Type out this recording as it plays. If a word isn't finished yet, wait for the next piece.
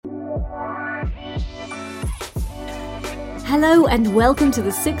Hello and welcome to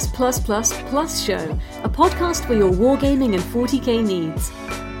the 6 Plus show, a podcast for your wargaming and 40k needs.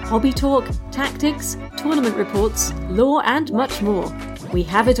 Hobby talk, tactics, tournament reports, lore and much more. We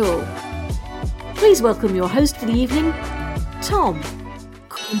have it all. Please welcome your host for the evening, Tom.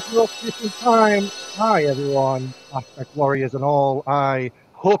 Hi everyone, Aspect Warriors and all. I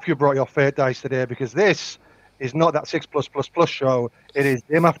hope you brought your fate dice today because this is not that 6 Plus show. It is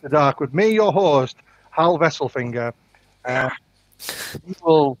Dim After Dark with me, your host, Hal Vesselfinger. You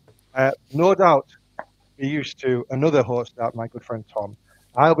will no doubt be used to another host out, my good friend Tom.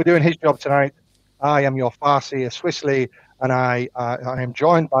 I'll be doing his job tonight. I am your Farseer Swissly, and I am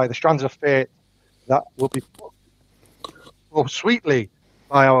joined by the strands of fate that will be so sweetly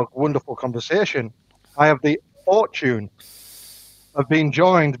by our wonderful conversation. I have the fortune of being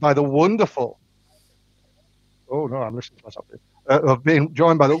joined by the wonderful. Oh no, I'm listening to myself. Of being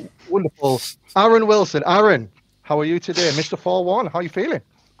joined by the wonderful Aaron Wilson. Aaron, how are you today, Mr. 4-1? How are you feeling?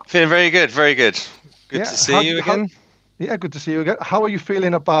 Feeling very good, very good. Good to see you again. Good to see you again. How are you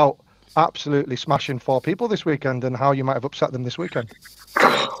feeling about absolutely smashing 4 people this weekend and how you might have upset them this weekend?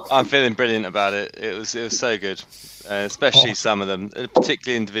 I'm feeling brilliant about it. It was so good, especially some of them. A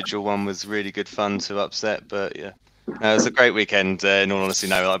particularly individual one was really good fun to upset, but yeah. No, it was a great weekend, in all honesty.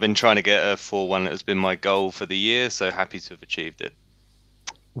 No, I've been trying to get a 4-1. It has been my goal for the year, so happy to have achieved it.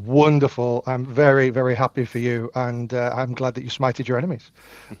 Wonderful. I'm very, very happy for you, and I'm glad that you smited your enemies.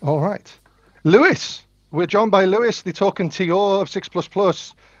 All right. Lewis. We're joined by Lewis, the token TO of 6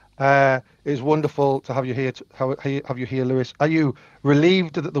 Plus. It is wonderful to have you here. Have you here, Lewis? Are you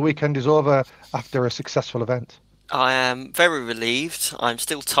relieved that the weekend is over after a successful event? I am very relieved. I'm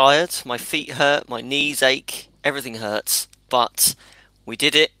still tired. My feet hurt. My knees ache. Everything hurts. But we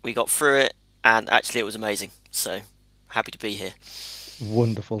did it. We got through it. And actually, it was amazing. So happy to be here.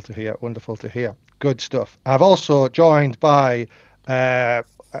 Wonderful to hear. Wonderful to hear. Good stuff. I've also joined by, I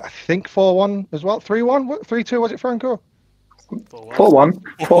think 4-1 as well. 3-1? 3-2, was it, Franco? 4-1.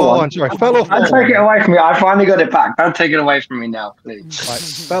 4-1, sorry. Fellow 4-1. Don't take it away from me. I finally got it back. Don't take it away from me now, please. Right.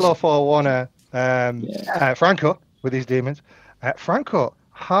 Fellow 4-1er, Franco, with his demons. Franco,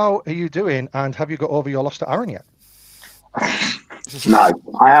 how are you doing? And have you got over your loss to Aaron yet? No,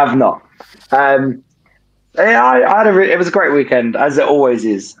 I have not. It was a great weekend, as it always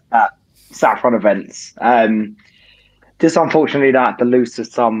is at Saffron events. Just unfortunately, that the loose of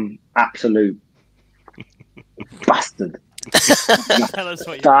some absolute bastard. Tell us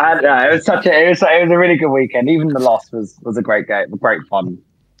what you it was a really good weekend. Even the loss was a great game, great fun.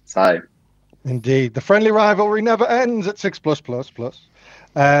 So, indeed, the friendly rivalry never ends at 6 Plus.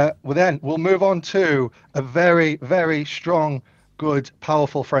 We'll move on to a very, very strong, good,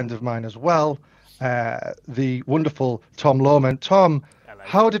 powerful friend of mine as well, the wonderful Tom Lohman. Tom, Hello.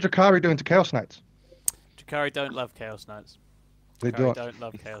 How did Drukhari do into Chaos Knights? Drukhari don't love Chaos Knights. They don't don't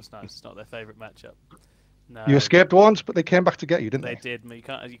love Chaos Knights. It's not their favourite matchup. No. You escaped once, but they came back to get you, didn't they? They did.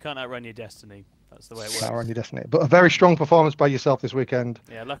 You can't outrun your destiny. That's the way it works. Outrun your destiny. But a very strong performance by yourself this weekend.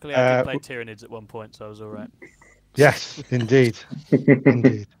 Yeah, luckily I did play Tyranids at one point, so I was all right. Yes, indeed.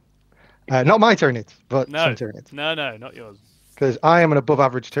 Indeed. Not my Tyranids, but some Tyranids. No, not yours. Because I am an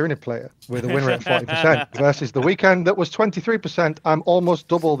above-average Tyranid player with a win rate of 40% versus the weekend that was 23%. I'm almost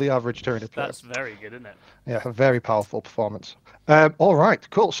double the average Tyranid player. That's very good, isn't it? Yeah, a very powerful performance. All right,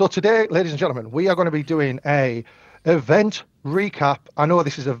 cool. So today, ladies and gentlemen, we are going to be doing a event recap. I know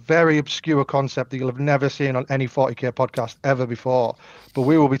this is a very obscure concept that you'll have never seen on any 40k podcast ever before, but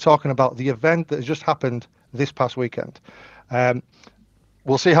we will be talking about the event that has just happened this past weekend.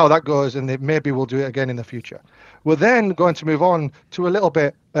 We'll see how that goes, and maybe we'll do it again in the future. We're then going to move on to a little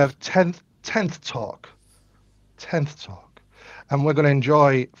bit of 10th talk. 10th talk. And we're going to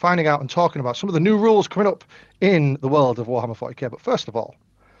enjoy finding out and talking about some of the new rules coming up in the world of Warhammer 40k. But first of all,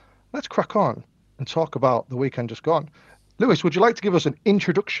 let's crack on and talk about the weekend just gone. Lewis, would you like to give us an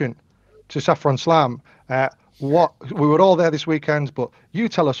introduction to Saffron Slam? We were all there this weekend, but you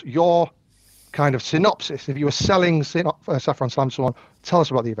tell us your kind of synopsis. If you were selling Saffron Slam to someone, tell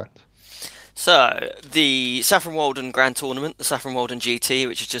us about the event. So, the Saffron Walden Grand Tournament, the Saffron Walden GT,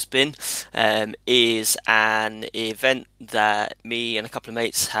 which has just been, is an event that me and a couple of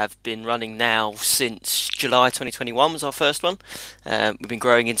mates have been running now since July 2021 was our first one. We've been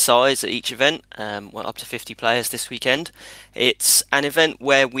growing in size at each event, we're up to 50 players this weekend. It's an event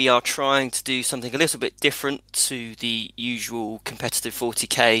where we are trying to do something a little bit different to the usual competitive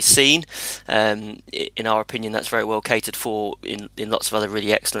 40k scene. In our opinion, that's very well catered for in lots of other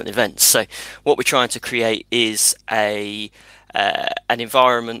really excellent events. So what we're trying to create is a an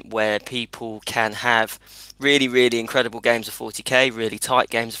environment where people can have really, really incredible games of 40k, really tight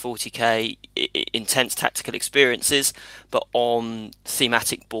games of 40k, intense tactical experiences, but on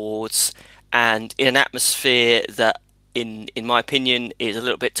thematic boards and in an atmosphere that, in my opinion, is a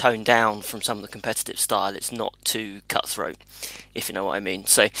little bit toned down from some of the competitive style. It's not too cutthroat, if you know what I mean.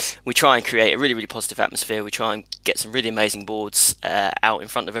 So we try and create a really, really positive atmosphere. We try and get some really amazing boards out in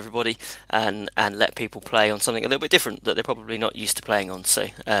front of everybody and let people play on something a little bit different that they're probably not used to playing on. So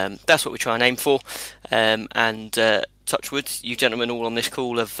that's what we try and aim for. And touch wood, you gentlemen all on this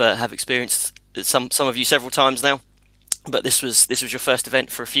call have experienced some of you several times now. But this was your first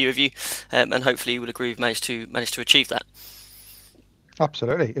event for a few of you, and hopefully you would agree we've managed to achieve that.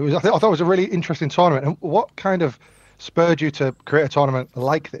 Absolutely, I thought it was a really interesting tournament. And what kind of spurred you to create a tournament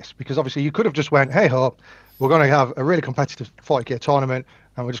like this? Because obviously you could have just went, hey ho, we're going to have a really competitive 40k tournament,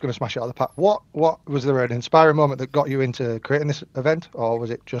 and we're just going to smash it out of the park. What was there an inspiring moment that got you into creating this event, or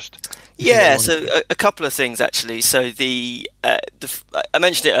was it just? Yeah, so a couple of things actually. So the I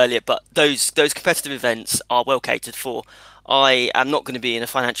mentioned it earlier, but those competitive events are well catered for. I am not going to be in a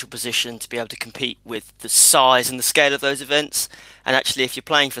financial position to be able to compete with the size and the scale of those events. And actually, if you're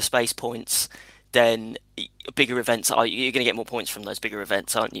playing for space points, then bigger events you're going to get more points from those bigger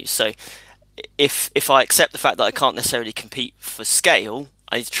events, aren't you? So if I accept the fact that I can't necessarily compete for scale,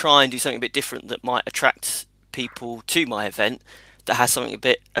 I need to try and do something a bit different that might attract people to my event that has something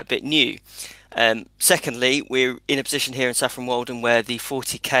a bit new. Secondly, we're in a position here in Saffron Walden where the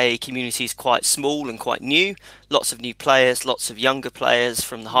 40k community is quite small and quite new. Lots of new players, lots of younger players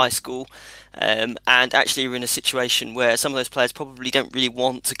from the high school. And actually we're in a situation where some of those players probably don't really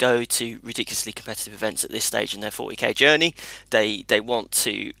want to go to ridiculously competitive events at this stage in their 40k journey. They want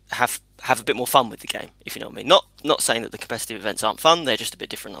to have a bit more fun with the game, if you know what I mean. Not saying that the competitive events aren't fun, they're just a bit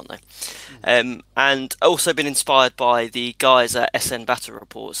different, aren't they? And also been inspired by the guys at SN Battle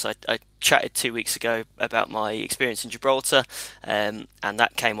Reports. I chatted 2 weeks ago about my experience in Gibraltar, and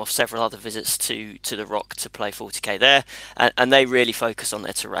that came off several other visits to the Rock to play 40k there, and they really focus on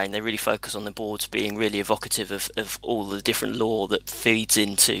their terrain. They really focus on the boards being really evocative of all the different lore that feeds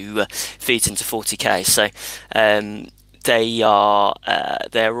into 40k. So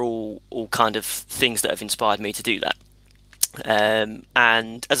they're all kind of things that have inspired me to do that.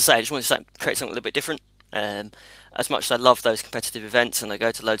 And as I say, I just wanted to create something a little bit different. As much as I love those competitive events and I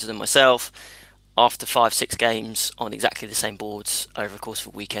go to loads of them myself, after 5-6 games on exactly the same boards over the course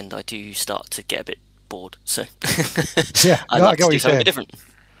of a weekend, I do start to get a bit bored. So yeah, I'd like to do something a bit different.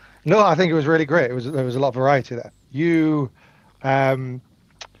 No, I think it was really great. There was a lot of variety there. You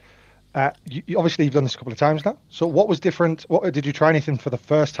obviously you've done this a couple of times now. So what was different? What did you try anything for the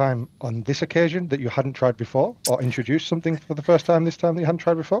first time on this occasion that you hadn't tried before, or introduce something for the first time this time that you hadn't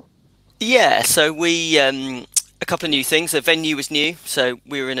tried before? Yeah, so we a couple of new things. The venue was new, so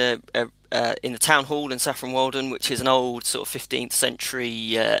we were in the town hall in Saffron Walden, which is an old sort of 15th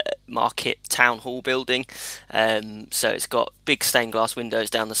century market town hall building. So it's got big stained glass windows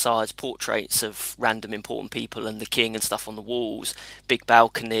down the sides, portraits of random important people and the king and stuff on the walls, big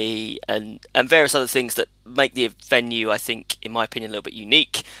balcony, and various other things that make the venue, I think, in my opinion, a little bit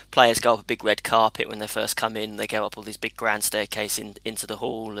unique. Players go up a big red carpet when they first come in. They go up all these big grand staircase into the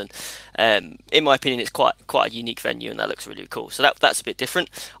hall, and in my opinion, it's quite a unique venue, and that looks really cool. So that's a bit different.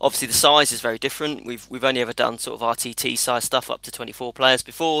 Obviously, the size is very different. We've only ever done sort of RTT size stuff up to 24 players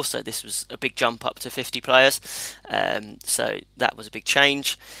before, so this was a big jump up to 50 players. So that was a big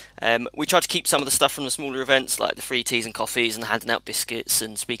change. We tried to keep some of the stuff from the smaller events, like the free teas and coffees and handing out biscuits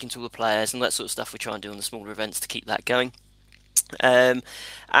and speaking to all the players and that sort of stuff we try and do on the smaller events to keep that going. And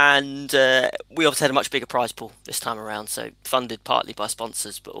we obviously had a much bigger prize pool this time around, so funded partly by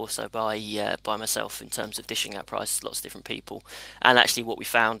sponsors but also by myself in terms of dishing out prizes to lots of different people. And actually what we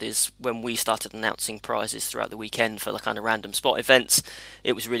found is when we started announcing prizes throughout the weekend for the kind of random spot events,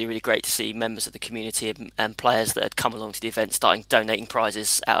 it was really, really great to see members of the community and players that had come along to the event starting donating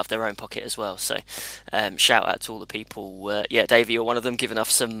prizes out of their own pocket as well. So shout out to all the people. Davey, you're one of them, giving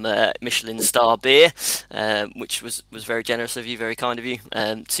us some Michelin star beer, which was very generous of you, very kind of you.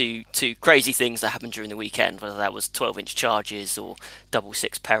 To crazy things that happened during the weekend, whether that was 12-inch charges or double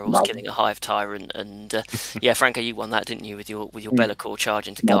six perils killing a hive tyrant, and Franco, you won that, didn't you, with your Be'lakor charge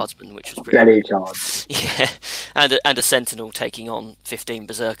into guardsmen, which was pretty charge. Yeah, and a sentinel taking on 15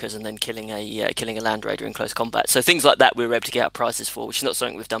 berserkers and then killing a land raider in close combat. So things like that we were able to get out prizes for, which is not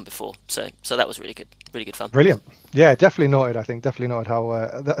something we've done before. So that was really good fun. Brilliant. Yeah, definitely noted how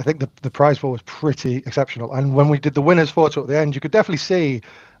I think the prize pool was pretty exceptional. And when we did the winners photo at the end, you could definitely see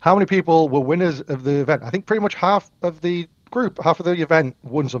how many people were winners of the event. I think pretty much half of the group, half of the event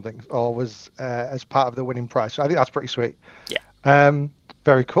won something or was as part of the winning prize. So I think that's pretty sweet. Yeah.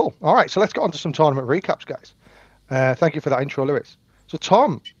 Very cool. All right, so let's get on to some tournament recaps, guys. Thank you for that intro, Lewis. So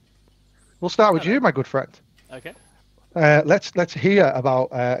Tom, we'll start with you, my good friend. Okay. Let's hear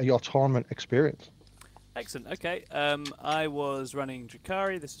about your tournament experience. Excellent. Okay. I was running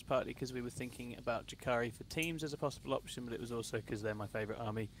Drukhari. This is partly because we were thinking about Drukhari for teams as a possible option, but it was also because they're my favourite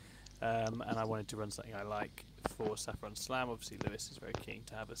army. And I wanted to run something I like for Saffron Slam. Obviously, Lewis is very keen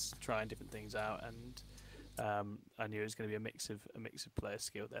to have us trying different things out, and I knew it was going to be a mix of player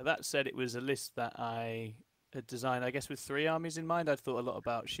skill there. That said, it was a list that I had designed, I guess, with 3 armies in mind. I'd thought a lot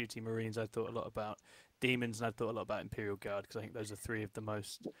about shooting Marines. I'd thought a lot about Demons, and I'd thought a lot about Imperial Guard, because I think those are 3 of the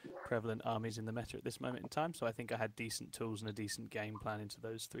most prevalent armies in the meta at this moment in time. So I think I had decent tools and a decent game plan into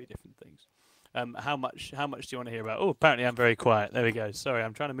those 3 different things. How much do you want to hear about? Oh, apparently I'm very quiet. There we go. Sorry,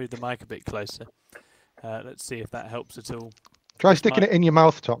 I'm trying to move the mic a bit closer. Let's see if that helps at all. Try sticking it in your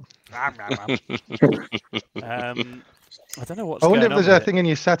mouth, Tom. I don't know what's I wonder going if there's on a with thing in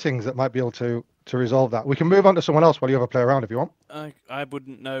your settings that might be able to resolve that. We can move on to someone else while you have a play around if you want. I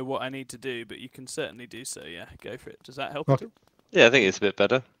wouldn't know what I need to do, but you can certainly do so. Yeah, go for it. Does that help at all? Yeah, I think it's a bit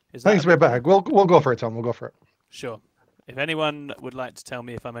better. I think it's a bit better. We'll go for it, Tom. We'll go for it. Sure. If anyone would like to tell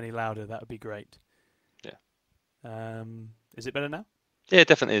me if I'm any louder, that would be great. Yeah. Is it better now? Yeah, it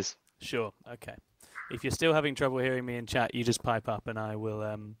definitely is. Sure. Okay. If you're still having trouble hearing me in chat, you just pipe up and I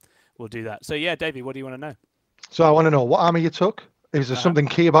will we'll do that. So yeah, Davey, what do you want to know? So I want to know what army you took. Is there something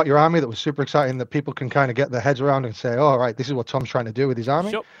key about your army that was super exciting that people can kind of get their heads around and say, "Oh, right, this is what Tom's trying to do with his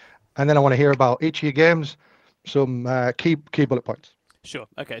army"? Sure. And then I want to hear about each of your games, some key bullet points. Sure.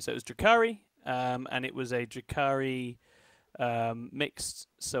 Okay. So it was Drukhari, and it was a Drukhari mixed.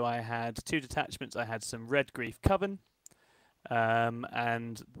 So I had 2 detachments. I had some Red Grief Coven.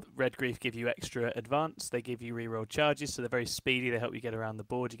 And Red Grief give you extra advance. They give you reroll charges, so they're very speedy. They help you get around the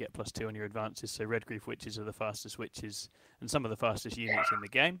board. You get +2 on your advances. So Red Grief Witches are the fastest witches and some of the fastest units in the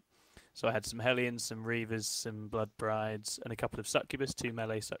game. So I had some Hellions, some Reavers, some Blood Brides, and a couple of Succubus, 2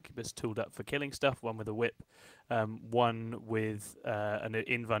 melee Succubus tooled up for killing stuff. One with a whip, one with an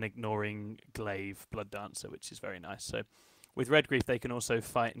Invan ignoring glaive Blood Dancer, which is very nice. So with Red Grief, they can also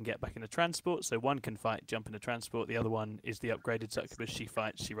fight and get back into transport. So one can fight, jump into transport. The other one is the upgraded Succubus. She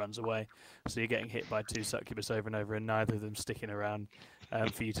fights, she runs away. So you're getting hit by 2 Succubus over and over, and neither of them sticking around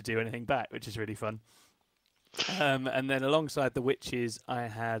for you to do anything back, which is really fun. And then alongside the Witches, I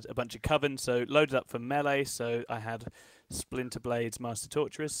had a bunch of Coven, so loaded up for melee. So I had Splinter Blades, Master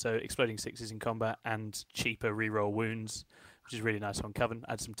Torturers, so exploding 6s in combat, and cheaper reroll wounds, which is really nice on Coven.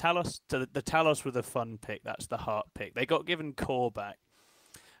 I had some Talos. So the Talos were the fun pick. That's the heart pick. They got given core back,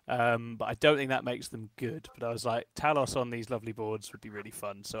 but I don't think that makes them good. But I was like, Talos on these lovely boards would be really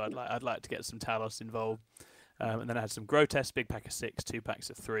fun. So I'd like to get some Talos involved. And then I had some Grotesque, big pack of 6, 2 packs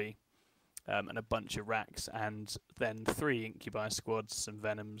of 3, and a bunch of racks, and then 3 Incubi squads, some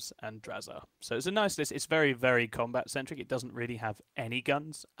Venoms, and Drazar. So it's a nice list. It's very, very combat centric. It doesn't really have any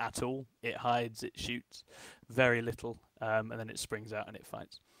guns at all. It hides, it shoots very little, and then it springs out and it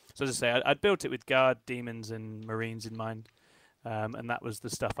fights. So as I say, I'd built it with Guard, Demons, and Marines in mind, and that was the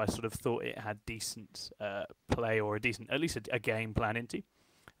stuff I sort of thought it had decent play, or at least a game plan into.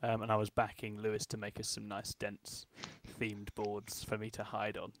 And I was backing Lewis to make us some nice, dense, themed boards for me to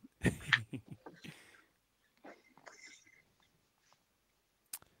hide on.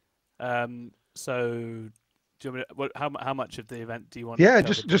 So, do you want me to, how much of the event do you want? Yeah,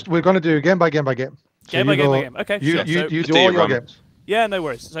 just we're going to do game by game by game. So game by game. Okay, you sure. You do all your games. Yeah, no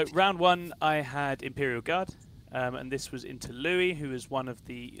worries. So round 1, I had Imperial Guard. And this was into Louis, who is one of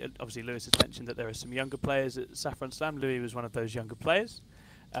the... obviously, Lewis has mentioned that there are some younger players at Saffron Slam. Louis was one of those younger players.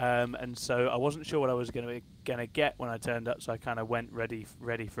 And so I wasn't sure what I was going to get when I turned up, so I kind of went ready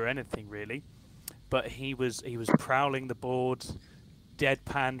for anything, really. But he was prowling the board,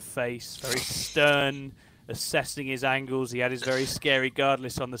 deadpan face, very stern, assessing his angles. He had his very scary guard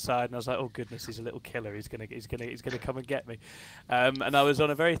list on the side, and I was like, "Oh goodness, he's a little killer. He's gonna come and get me." And I was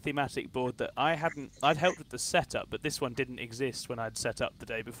on a very thematic board that I'd helped with the setup, but this one didn't exist when I'd set up the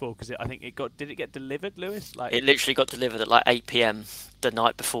day before, because I think did it get delivered, Lewis? It literally got delivered at like 8 p.m. the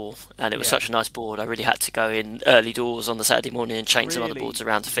night before, and it was such a nice board. I really had to go in early doors on the Saturday morning and change some other boards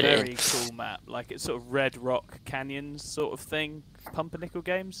around to fit it in. Very cool map, like it's sort of Red Rock Canyons sort of thing. Pumpernickel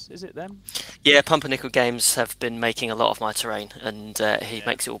Games, is it them? Yeah, Pumpernickel Games have been making a lot of my terrain, and he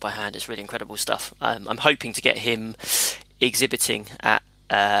makes it all by hand. It's really incredible stuff. I'm hoping to get him exhibiting at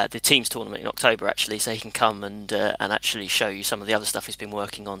the teams tournament in October, actually, so he can come and actually show you some of the other stuff he's been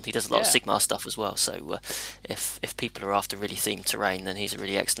working on. He does a lot of Sigmar stuff as well, so if people are after really themed terrain, then he's a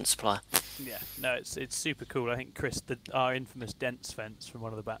really excellent supplier. Yeah, no, it's super cool. I think Chris, our infamous Dents fence from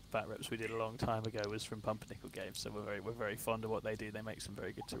one of the bat reps we did a long time ago was from Pumpernickel Games, so we're very fond of what they do. They make some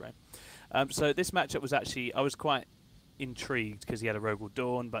very good terrain. So this matchup was actually, I was quite intrigued because he had a Rogel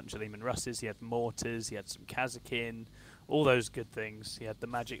Dawn, bunch of Lehman Russes, he had Mortars, he had some Kazakin, all those good things. He had the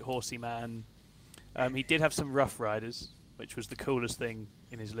Magic Horsey Man. He did have some Rough Riders, which was the coolest thing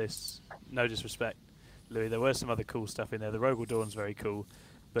in his lists. No disrespect, Louis. There were some other cool stuff in there. The Rogel Dawn's very cool,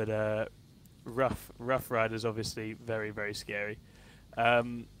 but Rough Riders obviously very, very scary.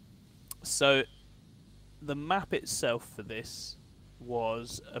 So the map itself for this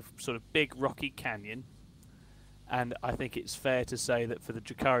was a sort of big rocky canyon, and I think it's fair to say that for the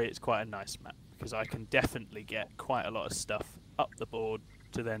Drukhari it's quite a nice map, because I can definitely get quite a lot of stuff up the board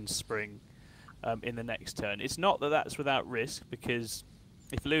to then spring in the next turn. It's not that that's without risk, because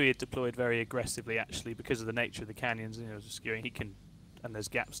if Louis had deployed very aggressively, actually, because of the nature of the canyons, skewing, he can, and there's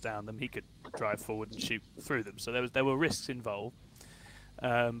gaps down them, he could drive forward and shoot through them. So there were risks involved.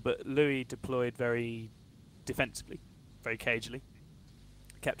 But Louis deployed very defensively, very cagily,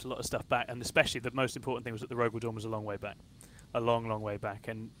 kept a lot of stuff back, and especially the most important thing was that the Rogel Dawn was a long way back. A long, long way back.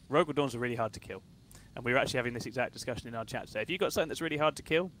 And Rogel Dawns are really hard to kill. And we were actually having this exact discussion in our chat today. If you've got something that's really hard to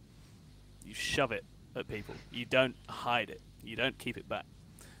kill, you shove it at people. You don't hide it. You don't keep it back.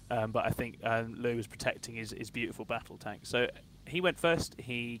 But I think Louis was protecting his beautiful battle tank. So he went first.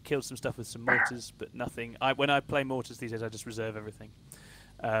 He killed some stuff with some mortars, but nothing. When I play mortars these days, I just reserve everything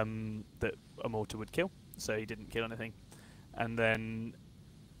that a mortar would kill. So he didn't kill anything. And then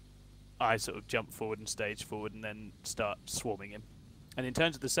I sort of jump forward and stage forward and then start swarming him. And in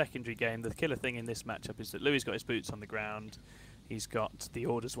terms of the secondary game, the killer thing in this matchup is that Louis got his boots on the ground. He's got the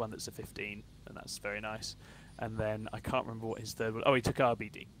Orders one that's a 15, and that's very nice. And then I can't remember what his third was. Oh, he took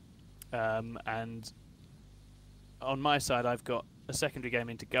RBD. And on my side, I've got a secondary game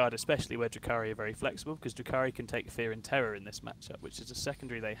into Guard, especially where Drukhari are very flexible, because Drukhari can take Fear and Terror in this matchup, which is a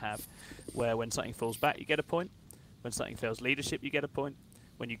secondary they have, where when something falls back, you get a point. When something fails leadership, you get a point.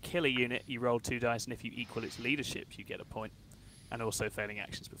 When you kill a unit, you roll 2 dice, and if you equal its leadership, you get a point. And also failing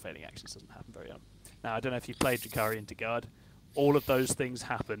actions, but failing actions doesn't happen very often. Now, I don't know if you've played Drukhari into Guard. All of those things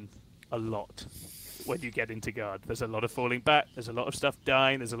happen a lot when you get into Guard. There's a lot of falling back, there's a lot of stuff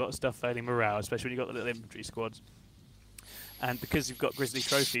dying, there's a lot of stuff failing morale, especially when you've got the little infantry squads. And because you've got Grizzly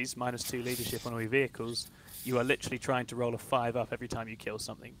Trophies, -2 leadership on all your vehicles, you are literally trying to roll a 5 up every time you kill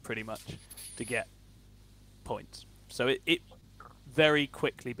something, pretty much, to get points. So it very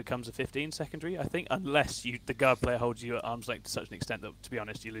quickly becomes a 15 secondary, I think, unless the Guard player holds you at arm's length to such an extent that, to be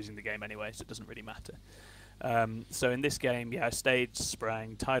honest, you're losing the game anyway, so it doesn't really matter. So in this game, I staged,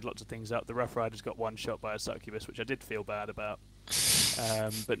 sprang, tied lots of things up. The Rough Riders got one shot by a succubus, which I did feel bad about,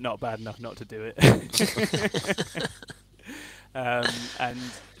 but not bad enough not to do it. And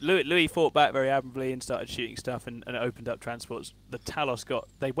Louis fought back very admirably and started shooting stuff and opened up transports. The Talos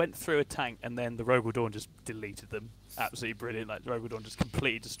they went through a tank, and then the Rogel Dawn just deleted them. Absolutely brilliant. Like, the Rogel Dawn just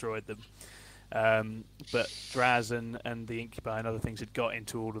completely destroyed them. But Drazen and the Incubi and other things had got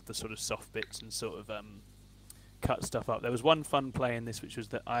into all of the sort of soft bits and sort of cut stuff up. There was one fun play in this, which was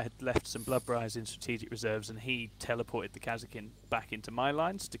that I had left some Bloodbriars in strategic reserves, and he teleported the Kazakin back into my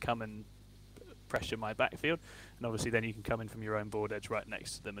lines to come and pressure my backfield, and obviously then you can come in from your own board edge right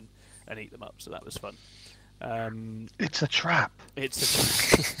next to them and eat them up, so that was fun. It's a trap.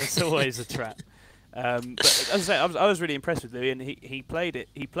 It's always a trap. But as I say, I was really impressed with Louis, and he played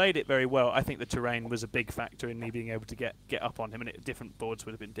it very well. I think the terrain was a big factor in me being able to get up on him, and different boards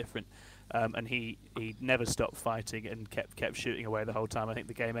would have been different. And he never stopped fighting and kept shooting away the whole time. I think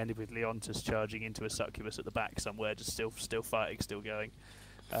the game ended with Leontus charging into a succubus at the back somewhere, just still fighting, still going.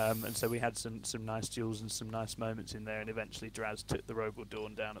 And so we had some nice duels and some nice moments in there, and eventually Draz took the Rogel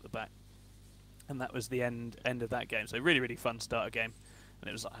Dawn down at the back, and that was the end of that game. So really, really fun starter game, and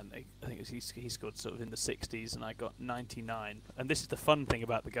it was I think he scored sort of in the 60s, and I got 99. And this is the fun thing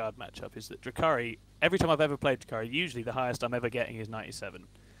about the Guard matchup, is that Drukhari, every time I've ever played Drukhari, usually the highest I'm ever getting is 97.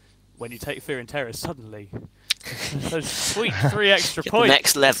 When you take Fear and Terror, suddenly those sweet 3 extra points, the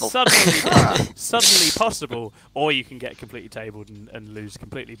next level, suddenly possible, or you can get completely tabled and lose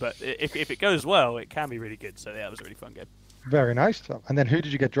completely. But if it goes well, it can be really good. So yeah, it was a really fun game. Very nice. And then who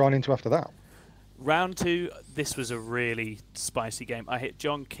did you get drawn into after that? Round 2, this was a really spicy game. I hit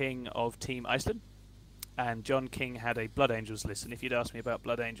John King of Team Iceland, and John King had a Blood Angels list. And if you'd asked me about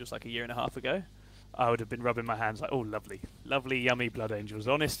Blood Angels like a year and a half ago, I would have been rubbing my hands like, oh, lovely, yummy Blood Angels.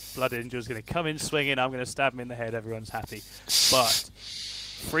 Honest Blood Angels going to come in swinging. I'm going to stab him in the head. Everyone's happy. But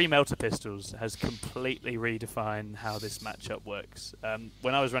Free Melter Pistols has completely redefined how this matchup works.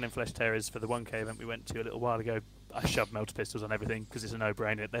 When I was running Flesh Terrors for the 1K event we went to a little while ago, I shove melter pistols on everything because it's a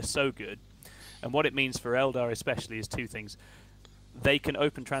no-brainer. They're so good. And what it means for Eldar especially is two things. They can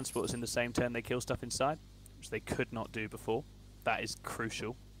open transporters in the same turn they kill stuff inside, which they could not do before. That is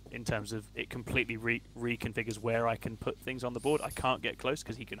crucial in terms of it completely reconfigures where I can put things on the board. I can't get close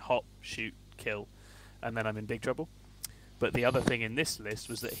because he can hop, shoot, kill, and then I'm in big trouble. But the other thing in this list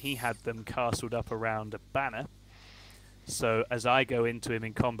was that he had them castled up around a banner. So as I go into him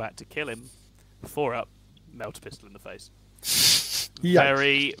in combat to kill him, 4 up, melter pistol in the face. Yikes.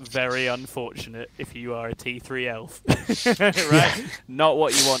 Very, very unfortunate if you are a T3 elf. Right? Yeah. Not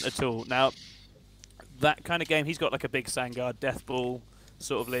what you want at all. Now, that kind of game, he's got like a big Sangard death ball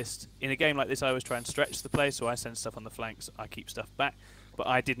sort of list. In a game like this, I always try and stretch the play, so I send stuff on the flanks, I keep stuff back. But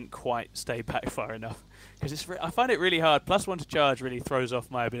I didn't quite stay back far enough. Because I find it really hard. +1 to charge really throws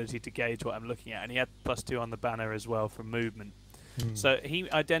off my ability to gauge what I'm looking at. And he had +2 on the banner as well for movement. So he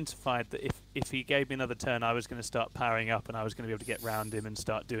identified that if he gave me another turn, I was going to start powering up and I was going to be able to get round him and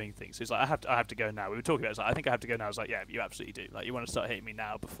start doing things. So he's like, I have to go now. We were talking about it. Like, I think I have to go now. I was like, yeah, you absolutely do. Like, you want to start hitting me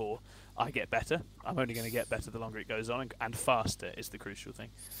now before I get better. I'm only going to get better the longer it goes on, and faster is the crucial thing.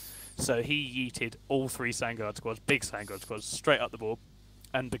 So he yeeted all 3 Sangard squads, big Sangard squads, straight up the board.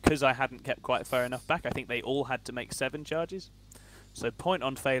 And because I hadn't kept quite far enough back, I think they all had to make 7 charges. So point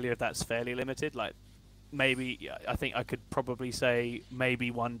on failure, that's fairly limited. Like, maybe, I think I could probably say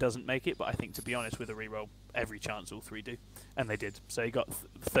maybe 1 doesn't make it, but I think, to be honest, with a reroll, every chance all 3 do. And they did. So he got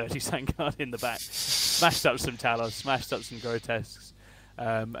 30 Sangard in the back, smashed up some Talos, smashed up some Grotesques,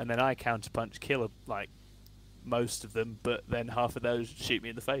 and then I counterpunch, kill, like, most of them, but then half of those shoot me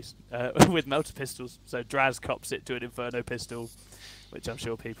in the face with melter pistols. So Draz cops it to an Inferno pistol, which I'm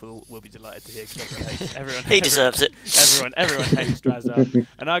sure people will be delighted to hear because everyone he deserves it. Everyone hates Draz.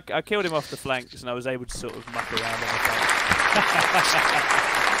 And I killed him off the flanks, and I was able to sort of muck around on the flanks.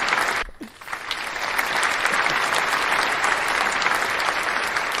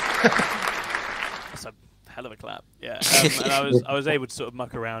 That's a hell of a clap. Yeah. And I was able to sort of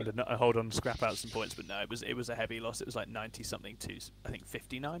muck around and hold on, scrap out some points, but no, it was a heavy loss. It was like 90 something to I think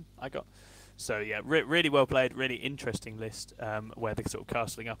 59 I got. So yeah, really well played, really interesting list, where the sort of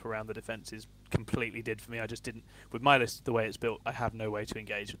castling up around the defences completely did for me. I just didn't, with my list the way it's built, I have no way to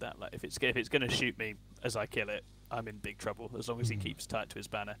engage with that. Like if it's going to shoot me as I kill it, I'm in big trouble as long as he keeps tight to his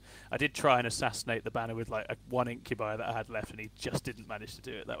banner. I did try and assassinate the banner with like one incubi that I had left, and he just didn't manage to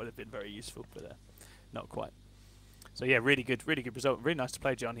do it. That would have been very useful, but not quite. So yeah, really good result. Really nice to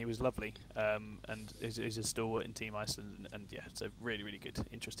play, John. He was lovely, and he's a stalwart in Team Iceland, and yeah, it's a really good,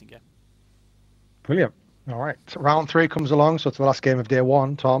 interesting game. Brilliant. All right. So round 3 comes along. So it's the last game of day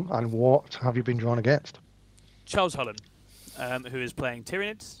 1, Tom. And what have you been drawn against? Charles Holland, who is playing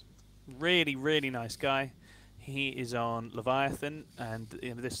Tyranids. Really nice guy. He is on Leviathan, and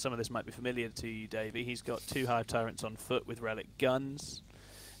some of this might be familiar to you, Davey. He's got 2 Hive Tyrants on foot with relic guns.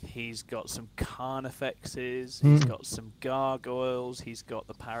 He's got some Carnifexes. He's got some Gargoyles. He's got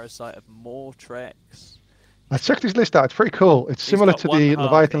the Parasite of Mortrex. I checked his list out. It's pretty cool. It's similar to the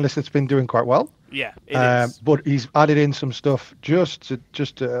Leviathan list that's been doing quite well. Yeah, it is. But he's added in some stuff, just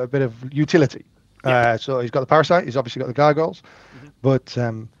a bit of utility. Yeah. So he's got the Parasite. He's obviously got the Gargoyles. But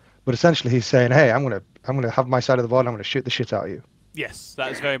essentially he's saying, hey, I'm gonna have my side of the board. And I'm gonna shoot the shit out of you. Yes,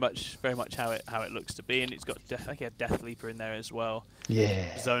 that is very much how it looks to be, and it's got I think he had Death Leaper in there as well.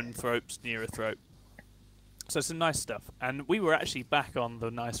 Yeah. Zone Thropes, near a throat. So some nice stuff. And we were actually back on the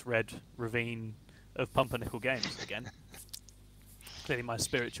nice red ravine of Pumpernickel Games again. Clearly my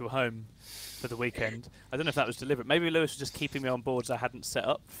spiritual home for the weekend. I don't know if that was deliberate. Maybe Lewis was just keeping me on boards I hadn't set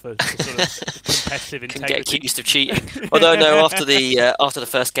up for sort of competitive integrity. Get accused of cheating. Although no, after the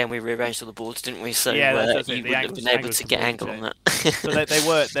first game we rearranged all the boards, didn't we? So yeah, you wouldn't have been able to get angle on that. So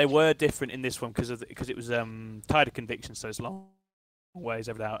they were different in this one because it was Tide of Conviction, so it's long ways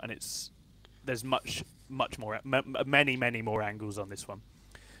over out, and there's much more, many more angles on this one.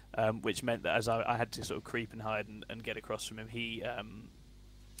 Which meant that as I had to sort of creep and hide and get across from him, he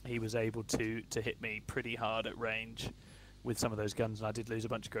was able to hit me pretty hard at range with some of those guns, and I did lose a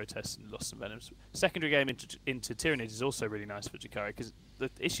bunch of Grotesques and lost some Venoms. Secondary game into Tyranids is also really nice for Drukhari, because the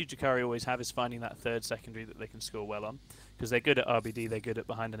issue Drukhari always have is finding that third secondary that they can score well on, because they're good at RBD, they're good at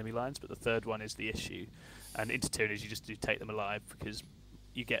behind enemy lines, but the third one is the issue. And into Tyranids you just do take them alive, because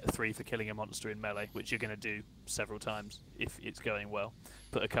you get 3 for killing a monster in melee, which you're going to do several times if it's going well.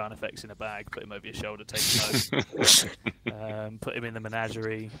 Put a Carnifex in a bag, put him over your shoulder, take him home. Put him in the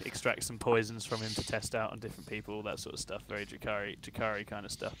menagerie, extract some poisons from him to test out on different people, all that sort of stuff. Very Drukhari kind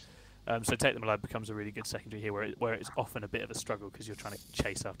of stuff. So take them alive becomes a really good secondary here, where it's often a bit of a struggle because you're trying to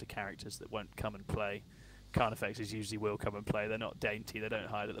chase after characters that won't come and play. Carnifexes usually will come and play. They're not dainty. They don't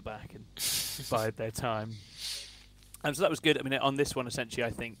hide at the back and bide their time. So that was good. I mean, on this one, essentially, I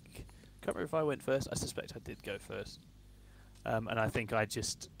think... I can't remember if I went first. I suspect I did go first. And I think I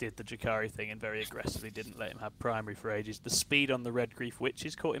just did the Drukhari thing and very aggressively didn't let him have primary for ages. The speed on the Red Grief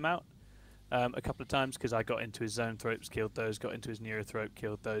Witches caught him out a couple of times because I got into his zone throats, killed those, got into his neurothroat,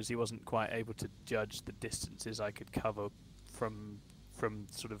 killed those. He wasn't quite able to judge the distances I could cover from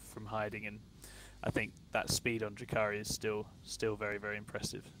hiding, and I think that speed on Drukhari is still very, very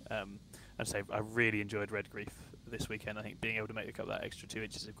impressive. I'd say I really enjoyed Red Grief this weekend. I think being able to make up that extra 2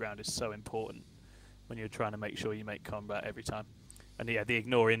 inches of ground is so important when you're trying to make sure you make combat every time. And yeah, the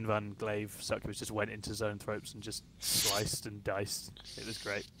ignore Invan glaive succubus just went into zone throats and just sliced and diced. It was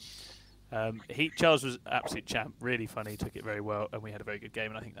great. Charles was absolute champ, really funny, took it very well, and we had a very good game.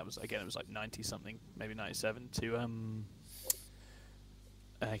 And I think that was, again, it was like 90 something, maybe 97 to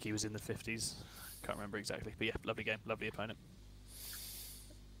I think he was in the 50s. Can't remember exactly, but yeah, lovely game, lovely opponent.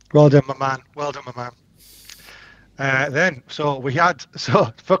 Well done, my man. Well done, my man. So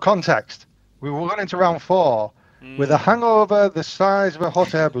for context, we were going into round 4 with a hangover the size of a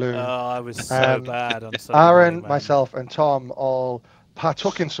hot air balloon. Oh, I was so bad on Sunday Aaron, morning, myself, and Tom all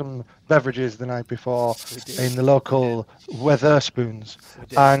partook in some beverages the night before in the local Wetherspoons,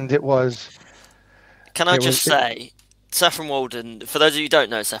 and it was. Can I just say, Saffron Walden, for those of you who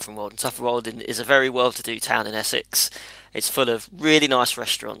don't know Saffron Walden is a very well-to-do town in Essex. It's full of really nice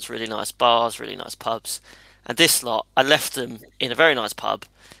restaurants, really nice bars, really nice pubs. And this lot, I left them in a very nice pub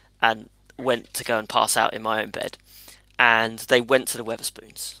and went to go and pass out in my own bed. And they went to the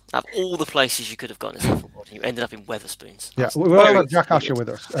Wetherspoons. Out of all the places you could have gone in Saffron Walden, you ended up in Wetherspoons. Yeah, we got Jack Asher with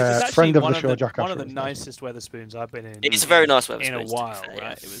us, friend of the show, Jack Asher. One of the nicest Wetherspoons I've been in. It's a very nice Wetherspoons. In a while,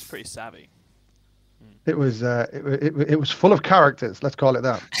 right? It was pretty savvy. It was full of characters. Let's call it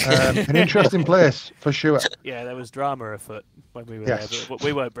that. An interesting place for sure. Yeah, there was drama afoot when we were there, but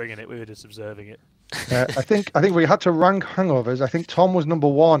we weren't bringing it. We were just observing it. I think we had to rank hangovers. I think Tom was number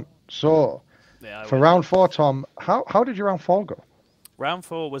 1. So for round 4, Tom, how did your round 4 go? Round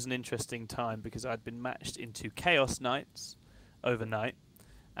 4 was an interesting time because I'd been matched into Chaos Knights overnight.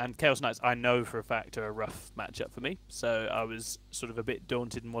 And Chaos Knights, I know for a fact, are a rough matchup for me. So I was sort of a bit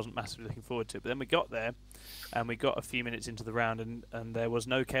daunted and wasn't massively looking forward to it. But then we got there, and we got a few minutes into the round, and there was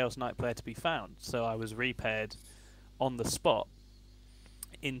no Chaos Knight player to be found. So I was repaired on the spot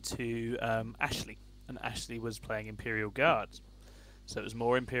into Ashley. And Ashley was playing Imperial Guard. So it was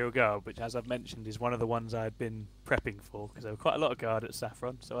more Imperial Guard, which, as I've mentioned, is one of the ones I'd been prepping for. Because there were quite a lot of Guard at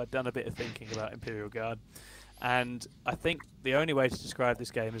Saffron. So I'd done a bit of thinking about Imperial Guard. And I think the only way to describe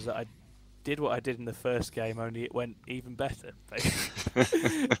this game is that I did what I did in the first game, only it went even better.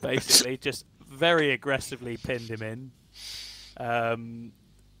 Basically, just very aggressively pinned him in,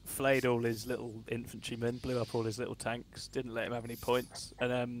 flayed all his little infantrymen, blew up all his little tanks, didn't let him have any points.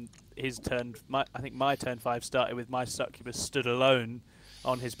 And his turn, I think my turn 5 started with my succubus stood alone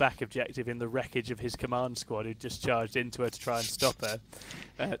on his back objective in the wreckage of his command squad, who just charged into her to try and stop her.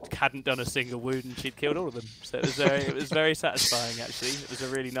 Hadn't done a single wound, and she'd killed all of them. So it was very satisfying, actually. It was a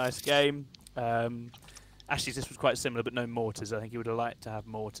really nice game. Actually, this was quite similar, but no mortars. I think he would have liked to have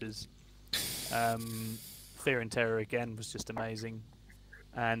mortars. Fear and Terror again was just amazing.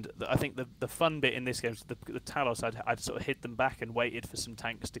 And I think the fun bit in this game was the Talos. I'd sort of hid them back and waited for some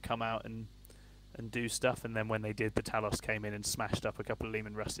tanks to come out and do stuff, and then when they did, the Talos came in and smashed up a couple of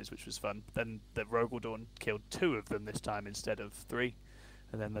Lehman Rusties, which was fun. Then the Rogaldorn killed 2 of them this time instead of 3,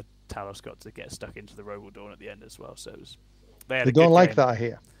 and then the Talos got to get stuck into the Rogaldorn at the end as well. So it was, they don't like that, I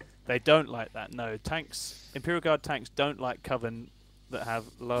hear. They don't like that. No, Imperial Guard tanks don't like Coven that have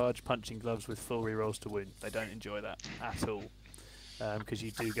large punching gloves with full rerolls to wound. They don't enjoy that at all, because you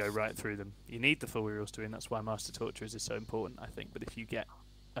do go right through them. You need the full rerolls to win. That's why Master Torturers is so important, I think. But if you get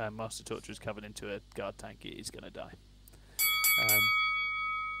Master Torturers covered into a guard tank, it is going to die.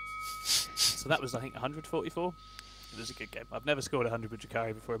 So that was, I think, 144. It was a good game. I've never scored 100 with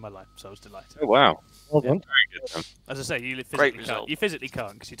Drukhari before in my life, so I was delighted. Oh, wow. Well done. Very good. As I say, you physically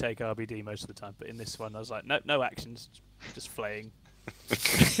can't because you take RBD most of the time. But in this one, I was like, no actions, just flaying.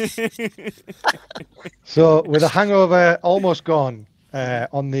 So with a hangover almost gone,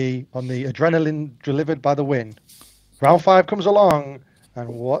 on the adrenaline delivered by the win, round 5 comes along, and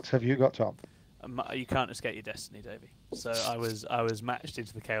what have you got, Tom? You can't escape your destiny, Davey. So I was matched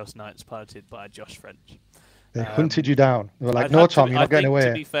into the Chaos Knights, piloted by Josh French. They hunted you down. They were like, "No, Tom, you're not getting away."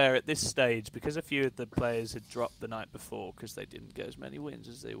 To be fair, at this stage, because a few of the players had dropped the night before because they didn't get as many wins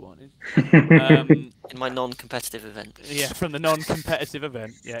as they wanted. In my non-competitive event. Yeah, from the non-competitive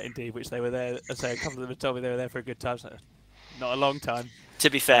event. Yeah, indeed, which they were there. I say a couple of them had told me they were there for a good time. So not a long time. To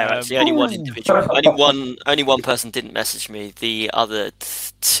be fair, actually, only one individual, only one person didn't message me. The other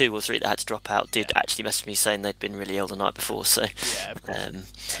 2 or 3 that had to drop out did actually message me saying they'd been really ill the night before. So yeah, of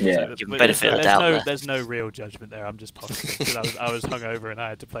course. give them benefit of the doubt. There's no real judgment there. I'm just positive because I was hungover and I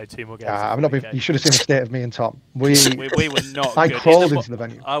had to play 2 more games. I'm not. You should have seen the state of me and Tom. We were not. I good. crawled into the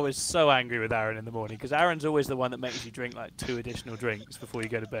venue. I was so angry with Aaron in the morning because Aaron's always the one that makes you drink like 2 additional drinks before you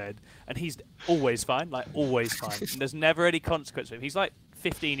go to bed, and he's always fine, like always fine. And there's never any consequence for him. He's like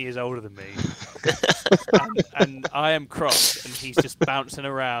 15 years older than me, and I am cross, and he's just bouncing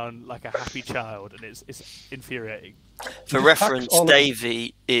around like a happy child, and it's infuriating. For reference,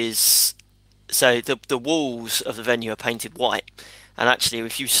 Davey is the walls of the venue are painted white, and actually,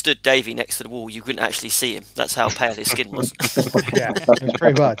 if you stood Davey next to the wall, you couldn't actually see him. That's how pale his skin was. Yeah, it was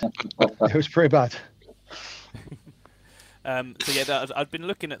pretty bad. It was pretty bad. I've been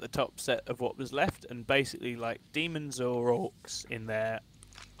looking at the top set of what was left, and basically, like Demons or Orks in there,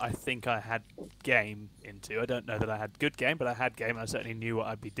 I think I had game into. I don't know that I had good game, but I had game, and I certainly knew what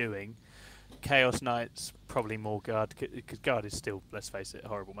I'd be doing. Chaos Knights, probably more Guard, because Guard is still, let's face it, a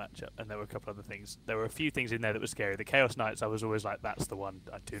horrible matchup, and there were a couple other things. There were a few things in there that were scary. The Chaos Knights, I was always like, that's the one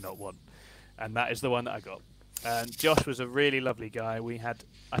I do not want, and that is the one that I got. And Josh was a really lovely guy. We had,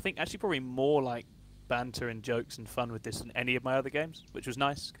 I think, actually probably more like banter and jokes and fun with this than any of my other games, which was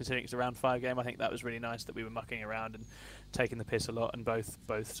nice considering it's a round 5 game. I think that was really nice that we were mucking around and taking the piss a lot, and both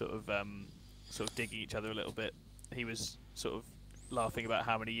sort of digging each other a little bit. He was sort of laughing about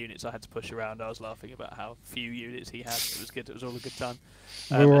how many units I had to push around. I was laughing about how few units he had. It was good. It was all a good time.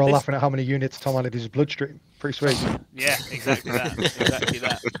 We were all laughing at how many units Tom had in his bloodstream. Pretty sweet. Yeah, exactly that. Exactly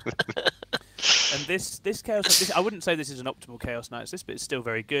that. And this Chaos, I wouldn't say this is an optimal Chaos Knights list, but it's still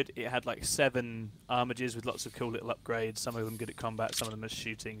very good. It had like 7 armages with lots of cool little upgrades. Some of them good at combat, some of them are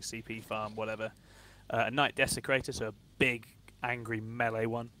shooting, CP farm, whatever. A Knight Desecrator, so a big, angry melee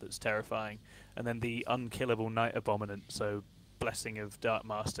one that's terrifying. And then the unkillable Knight Abominant, so Blessing of Dark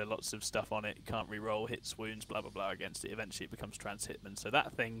Master, lots of stuff on it. You can't reroll hits, wounds, blah, blah, blah against it. Eventually it becomes Trans-Hitman. So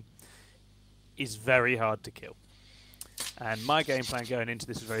that thing is very hard to kill. And my game plan going into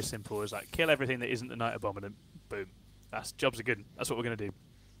this is very simple. It was like, kill everything that isn't the Knight Abominant. Boom. Jobs are good. That's what we're going to do.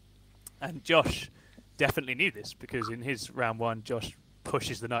 And Josh definitely knew this, because in his round 1, Josh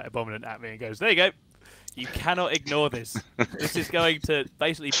pushes the Knight Abominant at me and goes, there you go. You cannot ignore this. This is going to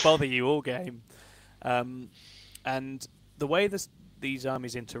basically bother you all game. And the way these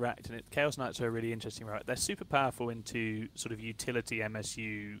armies interact, and Chaos Knights are a really interesting, right? They're super powerful into sort of utility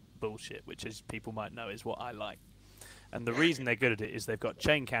MSU bullshit, which, as people might know, is what I like. And the reason they're good at it is they've got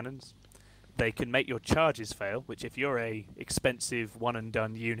chain cannons. They can make your charges fail, which if you're a expensive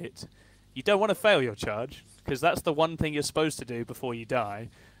one-and-done unit, you don't want to fail your charge, because that's the one thing you're supposed to do before you die.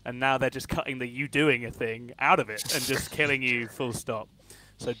 And now they're just cutting the you doing a thing out of it and just killing you full stop.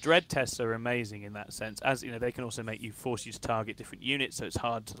 So dread tests are amazing in that sense. As you know, they can also force you to target different units, so it's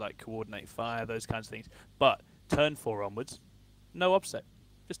hard to like coordinate fire, those kinds of things. But turn 4 onwards, no obsec.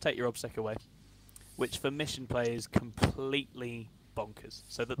 Just take your obsec away, which for mission play is completely bonkers.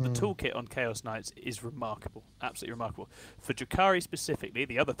 So that the toolkit on Chaos Knights is remarkable, absolutely remarkable. For Drukhari specifically,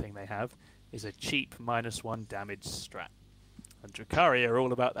 the other thing they have is a cheap -1 damage strat. And Drukhari are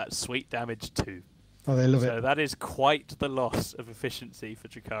all about that sweet damage too. Oh, they love it. So that is quite the loss of efficiency for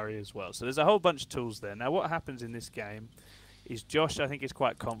Drukhari as well. So there's a whole bunch of tools there. Now what happens in this game is Josh, I think, is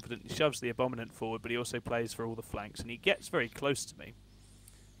quite confident. He shoves the Abominant forward, but he also plays for all the flanks. And he gets very close to me,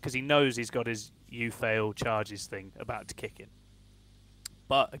 because he knows he's got his you fail charges thing about to kick in.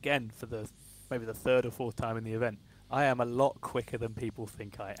 But again, for maybe the 3rd or 4th time in the event, I am a lot quicker than people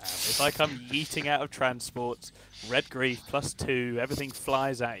think I am. If I come yeeting out of transports, red grief +2, everything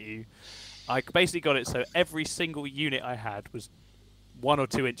flies at you. I basically got it so every single unit I had was 1 or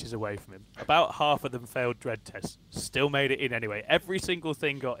 2 inches away from him. About half of them failed dread tests. Still made it in anyway. Every single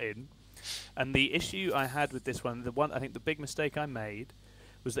thing got in. And the issue I had with this one, I think the big mistake I made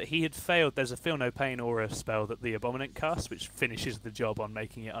was that he had failed. There's a Feel No Pain aura spell that the Abominant casts, which finishes the job on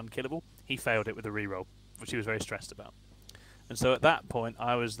making it unkillable. He failed it with a reroll, which he was very stressed about. And so at that point,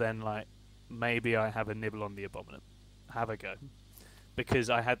 I was then like, maybe I have a nibble on the Abominant. Have a go. Because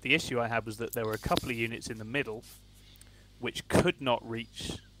the issue I had was that there were a couple of units in the middle which could not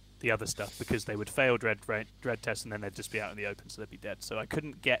reach the other stuff, because they would fail dread tests and then they'd just be out in the open, so they'd be dead. So I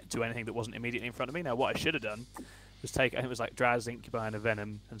couldn't get to anything that wasn't immediately in front of me. Now what I should have done was I think it was like Draz, Incubi and a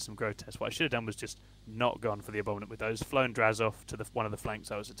Venom and some Grotesque. What I should have done was just not gone for the Abominant with those, flown Draz off to one of the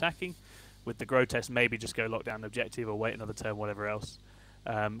flanks I was attacking. With the Grotesque, maybe just go lock down the objective or wait another turn, whatever else.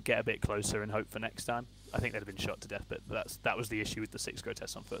 Get a bit closer and hope for next time. I think they'd have been shot to death, but that was the issue with the 6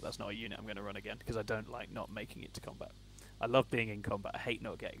 Grotesques on foot. That's not a unit I'm going to run again, because I don't like not making it to combat. I love being in combat. I hate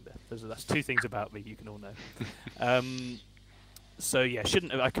not getting there. That's 2 things about me you can all know. So yeah,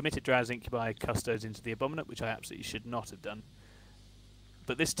 shouldn't have. I committed Draz Incubi Custodes into the Abominant, which I absolutely should not have done.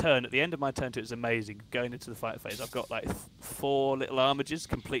 But this turn, at the end of my turn, it was amazing. Going into the fight phase, I've got like 4 little armagers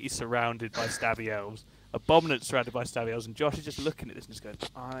completely surrounded by stabby elves. Abominant surrounded by stabby elves, and Josh is just looking at this and just going,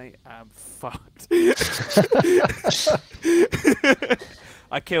 I am fucked.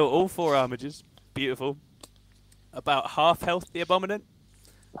 I kill all 4 armagers. Beautiful. About half health the Abominant.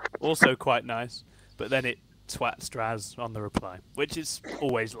 Also quite nice. But then it twats Draz on the reply, which is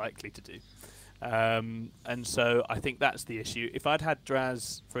always likely to do. And so I think that's the issue. If I'd had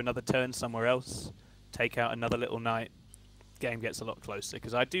Draz for another turn somewhere else, take out another little knight, game gets a lot closer,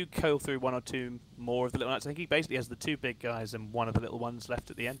 because I do kill through 1 or 2 more of the little knights. I think he basically has the 2 big guys and 1 of the little ones left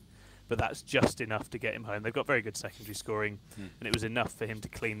at the end, but that's just enough to get him home. They've got very good secondary scoring, and it was enough for him to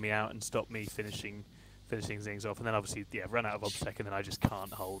clean me out and stop me finishing things off. And then obviously, run out of obsec, and then I just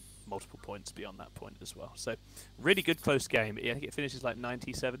can't hold multiple points beyond that point as well. So really good close game. I think it finishes like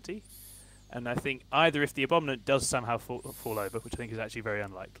 90-70. And I think either if the Abominant does somehow fall over, which I think is actually very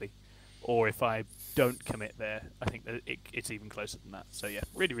unlikely, or if I don't commit there, I think that it's even closer than that. So yeah,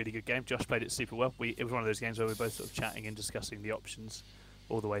 really, really good game. Josh played it super well. It was one of those games where we were both sort of chatting and discussing the options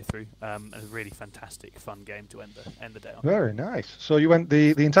all the way through. And a really fantastic, fun game to end the day on. Very nice. So you went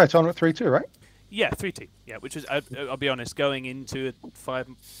the entire tournament 3-2, right? Yeah, 3-2. Yeah, which is, I'll be honest, going into a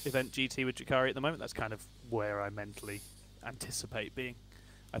 5-event GT with Drukhari at the moment, that's kind of where I mentally anticipate being.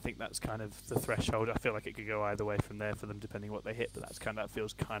 I think that's kind of the threshold. I feel like it could go either way from there for them, depending on what they hit. But that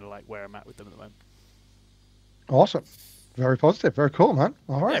feels kind of like where I'm at with them at the moment. Awesome, very positive, very cool, man.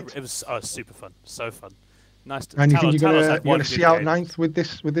 All right, yeah, it was super fun, so fun, nice. And you think you're gonna see out ninth with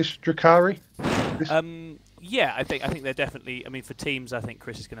this Drukhari? Yeah, I think they're definitely. I mean, for teams, I think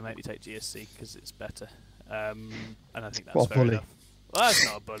Chris is going to make me take GSC because it's better, and I think that's fair enough. Well, that's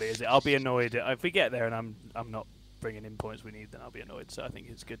not a bully, is it? I'll be annoyed if we get there and I'm not bringing in points we need, then I'll be annoyed. So I think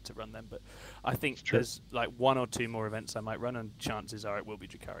it's good to run them. But I think there's like 1 or 2 more events I might run, and chances are it will be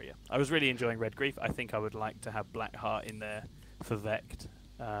Drukhari. Yeah. I was really enjoying Red Grief. I think I would like to have Black Heart in there for Vect,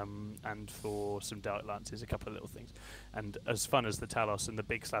 and for some Dark Lances, a couple of little things. And as fun as the Talos and the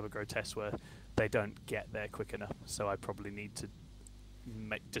big Slab of Grotesque were, they don't get there quick enough. So I probably need to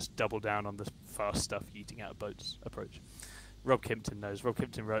just double down on the fast stuff, eating out of boats approach. Rob Kimpton knows. Rob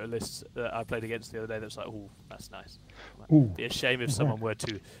Kimpton wrote a list that I played against the other day that's like, oh, that's nice. It'd be a shame if someone were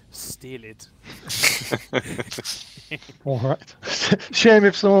to steal it. All right. Shame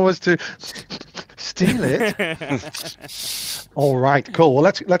if someone was to steal it. All right, cool. Well,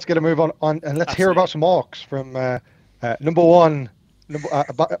 let's get a move on and let's hear about some Orks from number one,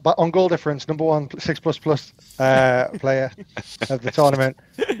 on goal difference, number 1 6++ player of the tournament,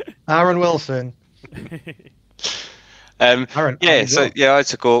 Aaron Wilson. I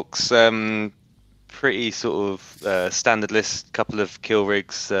took Orks. Pretty sort of standard list. Couple of kill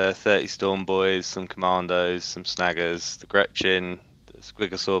rigs, 30 Storm Boys, some Commandos, some Snaggers, the Gretchen, the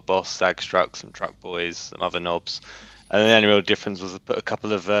Squigosaur Boss, Zagstruck, some Truck Boys, some other knobs. And the only real difference was I put a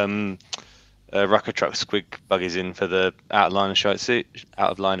couple of Rucker Truck Squig buggies in for the out of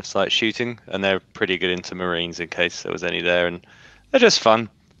line of sight shooting, and they're pretty good into Marines in case there was any there, and they're just fun.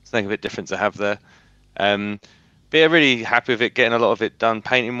 Something a bit different to have there. But yeah, really happy with it, getting a lot of it done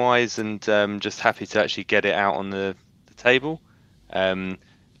painting wise, and just happy to actually get it out on the table. And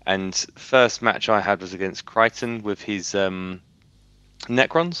first match I had was against Crichton with his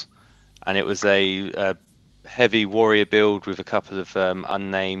Necrons, and it was a heavy warrior build with a couple of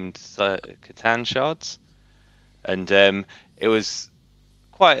unnamed Catan shards, and it was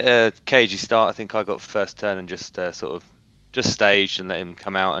quite a cagey start. I think I got first turn and just staged and let him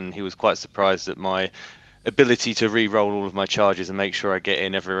come out, and he was quite surprised at my ability to re-roll all of my charges and make sure I get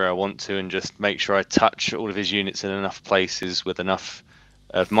in everywhere I want to, and just make sure I touch all of his units in enough places with enough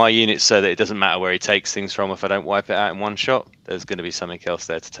of my units so that it doesn't matter where he takes things from. If I don't wipe it out in one shot, there's going to be something else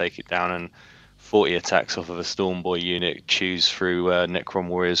there to take it down, and 40 attacks off of a Storm Boy unit chews through Necron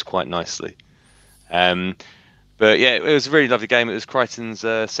Warriors quite nicely. But yeah, it was a really lovely game. It was Crichton's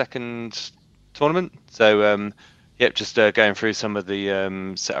second tournament, so just going through some of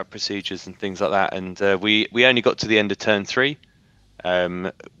the setup procedures and things like that, and we only got to the end of turn 3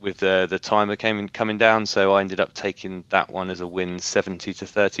 with the timer coming down, so I ended up taking that one as a win,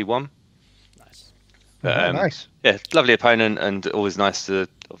 70-31. Nice. Nice. Yeah, lovely opponent, and always nice to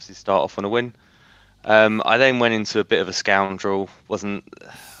obviously start off on a win. I then went into a bit of a scoundrel. I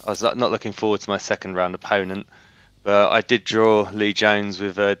was not looking forward to my second round opponent, But I did draw Lee Jones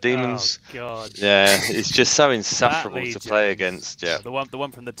with Demons. Oh God. Yeah, it's just so insufferable Lee to play Jones. against. Yeah. The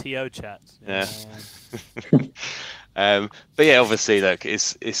one from the TO chat. Yeah. But yeah, obviously, look,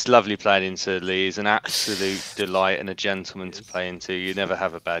 it's lovely playing into Lee. He's an absolute delight and a gentleman to play into. You never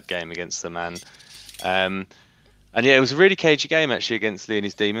have a bad game against the man. And yeah, it was a really cagey game actually against Lee and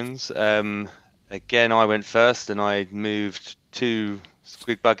his Demons. Again, I went first and I moved 2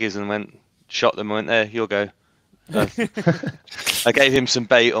 squig buggies and shot them and went, there, you'll go. I gave him some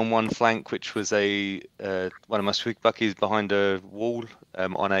bait on one flank, which was one of my squig buggies behind a wall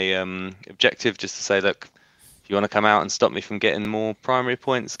on a objective, just to say, look, if you want to come out and stop me from getting more primary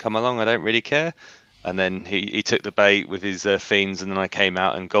points, come along, I don't really care. And then he took the bait with his fiends, and then I came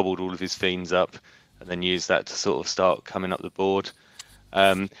out and gobbled all of his fiends up and then used that to sort of start coming up the board.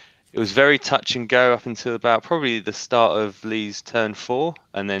 It was very touch and go up until about probably the start of Lee's turn 4,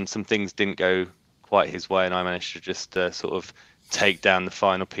 and then some things didn't go quite his way, and I managed to just sort of take down the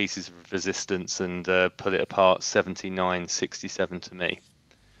final pieces of resistance and pull it apart 79-67 to me.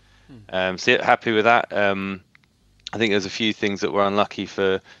 So yeah, happy with that. I think there's a few things that were unlucky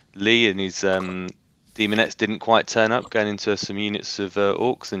for Lee, and his Demonettes didn't quite turn up, going into some units of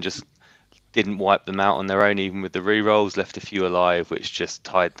Orks and just didn't wipe them out on their own, even with the rerolls, left a few alive, which just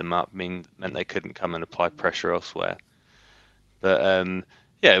tied them up, meant they couldn't come and apply pressure elsewhere. But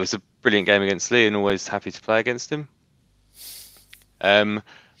yeah, it was a brilliant game against Lee, and always happy to play against him.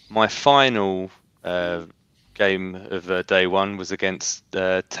 My final game of day 1 was against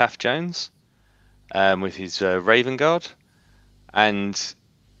Taff Jones with his Raven Guard, and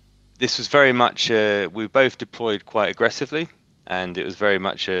this was very much we both deployed quite aggressively, and it was very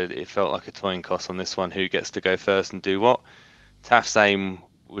much it felt like a coin toss on this one, who gets to go first and do what. Taff's aim,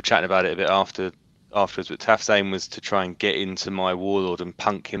 we were chatting about it a bit afterwards, but Taff's aim was to try and get into my Warlord and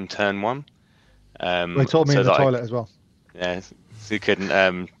punk him turn 1. They told me in the toilet as well. Yeah, so he couldn't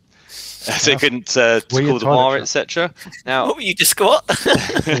call the war, etc. Now, what were you just got?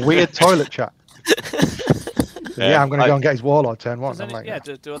 Weird toilet chat. Yeah, I'm going to go and get his Warlord turn 1.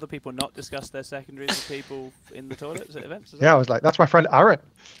 Do other people not discuss their secondaries with people in the toilets at events? Yeah, I was like, that's my friend Aaron.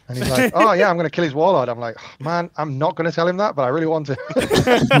 And he's like, oh yeah, I'm going to kill his Warlord. I'm like, oh, man, I'm not going to tell him that, but I really want to.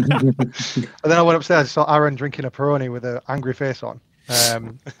 And then I went upstairs, saw Aaron drinking a Peroni with an angry face on.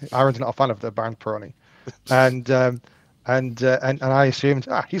 Aaron's not a fan of the brand Peroni. And I assumed,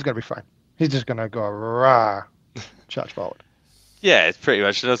 he's going to be fine. He's just going to go rah, charge forward. Yeah, it's pretty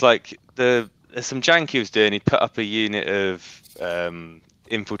much. And I was like, there's some jank he was doing. He put up a unit of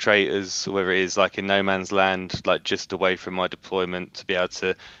infiltrators, or whether it is like in no man's land, like just away from my deployment, to be able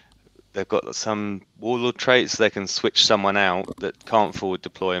to. They've got some warlord traits, so they can switch someone out that can't forward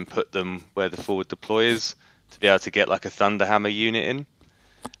deploy and put them where the forward deploy is, to be able to get like a Thunderhammer unit in.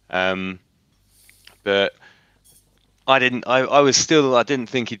 But I didn't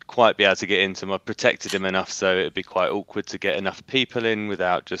think he'd quite be able to get into him. I protected him enough so it'd be quite awkward to get enough people in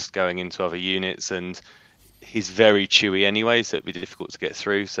without just going into other units, and he's very chewy anyway, so it'd be difficult to get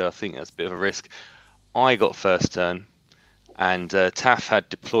through, so I think that's a bit of a risk. I got first turn, and Taff had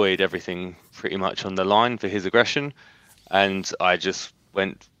deployed everything pretty much on the line for his aggression, and I just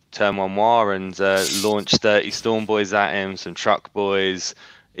went turn 1 war and launched 30 Storm Boys at him, some Truck Boys,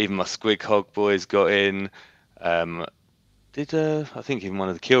 even my Squig Hog Boys got in. I think even one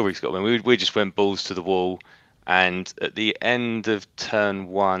of the Kill Rigs got in. We just went balls to the wall, and at the end of turn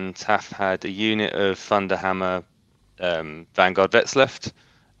 1, Taff had a unit of Thunderhammer Vanguard Vets left,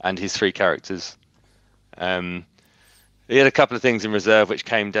 and his 3 characters. He had a couple of things in reserve which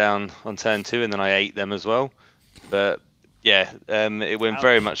came down on turn 2, and then I ate them as well. But yeah, it went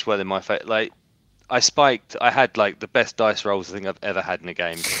very much well in my favour. Like, I had like the best dice rolls I think I've ever had in a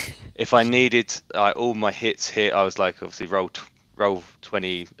game. If I needed, all my hits hit. I was like, obviously roll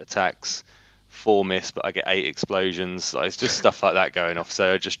 20 attacks, 4 miss, but I get 8 explosions. Like, it's just stuff like that going off.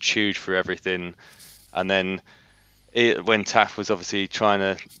 So I just chewed through everything, and then when Taff was obviously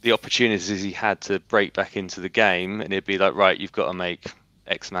the opportunities he had to break back into the game, and it'd be like, right, you've got to make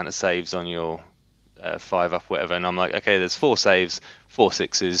X amount of saves on your 5 up, whatever. And I'm like, okay, there's 4 saves, 4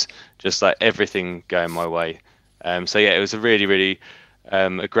 6s, just like everything going my way. So yeah, it was a really, really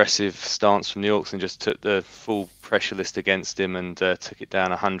aggressive stance from the Orks, and just took the full pressure list against him and took it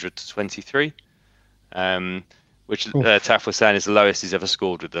down 100 to 23, which Taff was saying is the lowest he's ever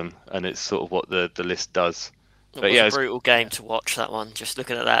scored with them, and it's sort of what the list does. It was a brutal game to watch, that one, just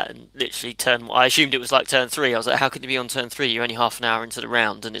looking at that, and literally I assumed it was like turn 3. I was like, how can you be on turn 3? You're only half an hour into the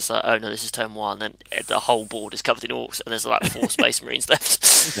round, and it's like, oh no, this is turn 1, and the whole board is covered in Orks, and there's like 4 Space Marines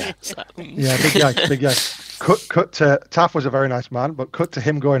left. Yeah, big yikes. cut to Taff was a very nice man, but cut to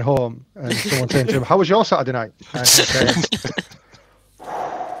him going home and someone saying to him, "How was your Saturday night?" And he saying,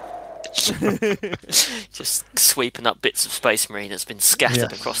 just sweeping up bits of Space Marine that's been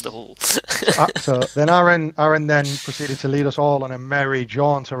scattered across the hall. So then Aaron then proceeded to lead us all on a merry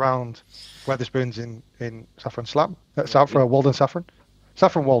jaunt around Wetherspoons in Saffron Slam. Saffron Walden. Saffron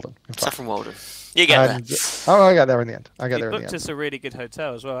Walden. Saffron Walden. You get there. I get there in the end. He booked us a really good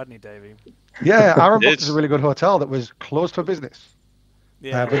hotel as well, hadn't he, Davey? Yeah, Aaron booked us a really good hotel that was closed for business.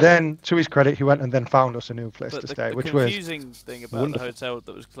 Yeah. But then, to his credit, he went and then found us a new place to stay, which was the confusing thing about wonderful. The hotel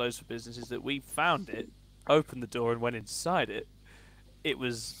that was closed for business is that we found it, opened the door, and went inside it. It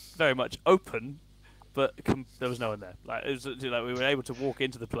was very much open, but there was no one there. Like it was like we were able to walk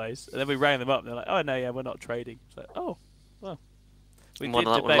into the place, and then we rang them up, and they're like, "Oh no, yeah, we're not trading." It's like, "Oh, well." We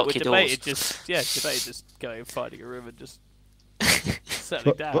debated just going and finding a room and just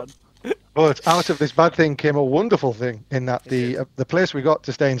settling down. But out of this bad thing came a wonderful thing in that the place we got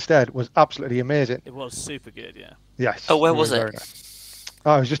to stay instead was absolutely amazing. It was super good, yeah. Yes. Oh, where was it? Nice.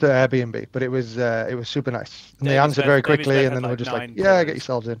 Oh, it was just an Airbnb, but it was super nice. And they answered very quickly, and then they were just like, "Yeah, get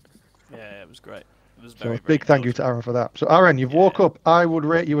yourselves in." Yeah, it was great. It was very big thank you to Aaron for that. So Aaron, you've woke up. I would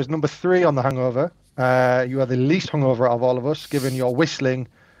rate you as number 3 on the hangover. You are the least hungover out of all of us, given your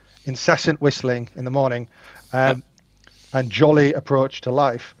incessant whistling in the morning, and jolly approach to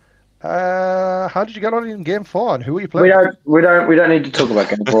life. How did you get on in Game 4, and who are you playing? We don't need to talk about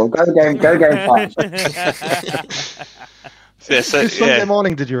Game 4. Go Game 5. Sunday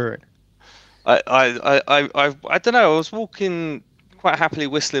morning did you ruin? I don't know. I was walking quite happily,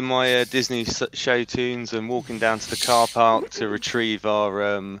 whistling my Disney show tunes and walking down to the car park to retrieve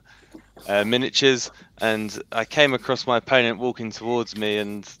our miniatures, and I came across my opponent walking towards me,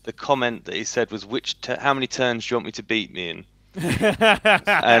 and the comment that he said was, how many turns do you want me to beat me in?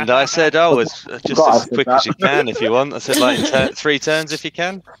 And I said, it's just as quick as you can if you want. I said, like in 3 turns if you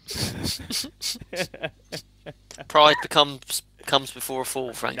can. Pride comes before a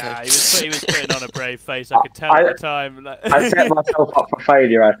fall, Franco. Nah, he was putting on a brave face. I could tell at the time. I set myself up for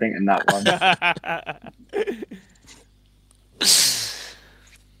failure, I think, in that one.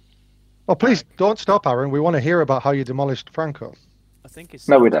 Oh, please don't stop, Aaron. We want to hear about how you demolished Franco. I think it's.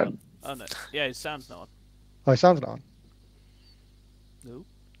 No, we don't. Oh no. Yeah, his sound's not on. Oh, his sound's not on. No.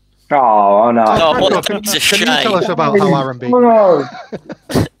 Oh no. Oh, Franco, can you tell us about how Aaron beat? No.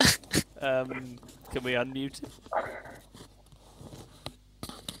 Can we unmute it?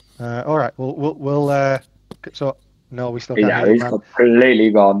 All right. We'll. So no, we still can't. Yeah, he's completely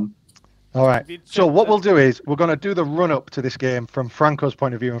gone. All right. So what we'll do is we're going to do the run-up to this game from Franco's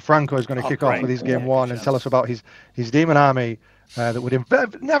point of view, and Franco is going to kick off with his game 1 and tell us about his demon army that would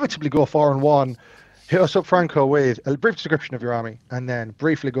inevitably go 4-1. Hit us up, Franco, with a brief description of your army, and then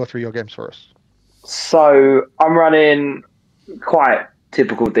briefly go through your games for us. So I'm running quite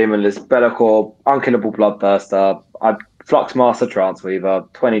typical demon list: Be'lakor, Unkillable Bloodthirster, Fluxmaster,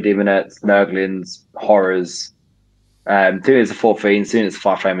 Transweaver, 20 Demonettes, Nurglings, Horrors. 2 units of 4 Fiends, 2 units of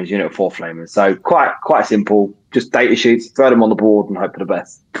 5 Flamers, unit of 4 Flamers. So quite simple. Just data sheets, throw them on the board and hope for the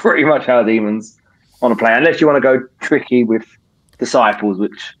best. Pretty much how Demons want to play. Unless you want to go tricky with Disciples,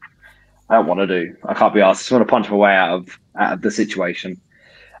 which I don't want to do. I can't be asked. I just want to punch my way out of the situation.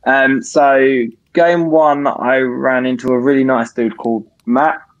 So game 1, I ran into a really nice dude called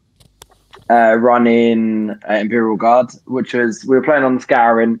Matt, running Imperial Guard, which was, we were playing on the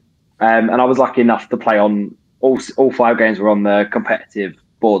Scouring, and I was lucky enough to play on all 5 games were on the competitive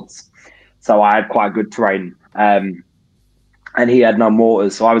boards, so I had quite good terrain, and he had no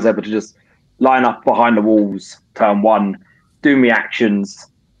mortars, so I was able to just line up behind the walls turn 1, do me actions,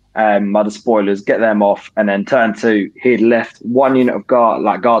 my spoilers, get them off, and then turn 2 he had left 1 unit of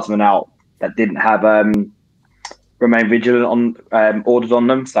guardsmen out that didn't have remain vigilant on orders on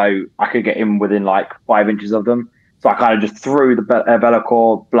them, so I could get in within like 5 inches of them. So I kind of just threw the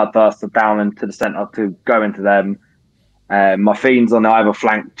Be'lakor Bloodthirster down into the centre to go into them. My Fiends on either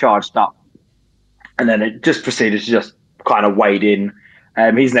flank charged up. And then it just proceeded to just kind of wade in.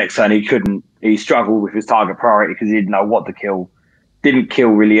 His next turn, he struggled with his target priority because he didn't know what to kill. Didn't kill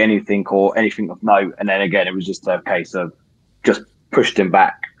really anything or anything of note. And then again, it was just a case of just pushed him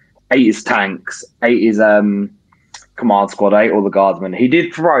back. 8 is tanks, 8 is command squad, 8 all the guardsmen. He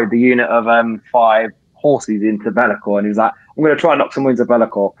did throw the unit of 5 horses into Be'lakor, and he was like, I'm going to try and knock some wins at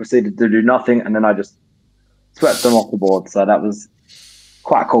Be'lakor. Proceeded to do nothing, and then I just swept them off the board. So that was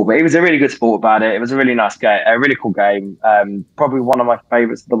quite cool. But he was a really good sport about it. It was a really nice game, a really cool game. Probably one of my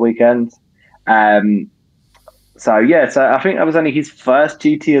favourites of the weekend. So I think that was only his first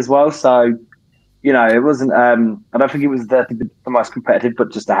GT as well. So it wasn't. I don't think it was the most competitive,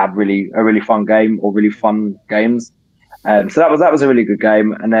 but just to have a really fun game or really fun games. So that was a really good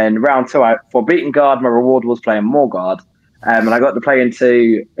game. And then round 2, for beating guard, my reward was playing more guard, and I got to play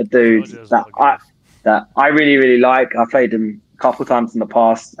into a dude that I really like. I played him a couple of times in the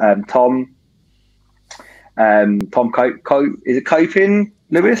past. Tom is it Copin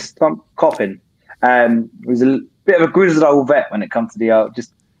Lewis? Tom Coppin. Was a bit of a grizzled old vet when it comes to the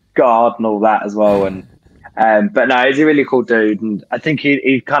just guard and all that as well. And but no, he's a really cool dude, and I think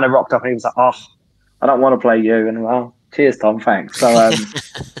he kind of rocked up and he was like, "Oh, I don't want to play you," and well, cheers, Tom, thanks. So,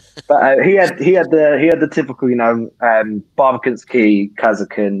 but he had the typical, Barbicanski,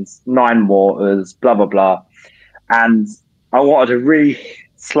 Kazakins, 9 Waters, blah blah blah, and I wanted to really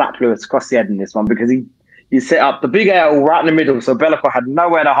slap Lewis across the head in this one because he set up the big L right in the middle, so Bellicor had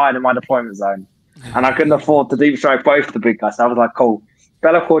nowhere to hide in my deployment zone, and I couldn't afford to deep strike both the big guys. So I was like, cool,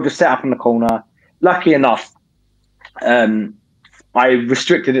 Bellicor just set up in the corner. Lucky enough, I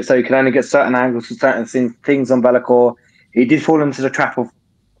restricted it so he could only get certain angles for certain things on Bellicor. He did fall into the trap of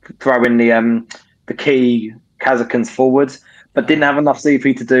throwing the key Kazakhans forwards, but didn't have enough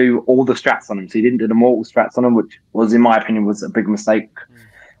CP to do all the strats on him. So he didn't do the mortal strats on him, which was, in my opinion, was a big mistake.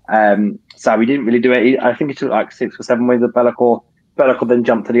 So he didn't really do it. I think he took like 6 or 7 waves of Bellicor. Bellicor then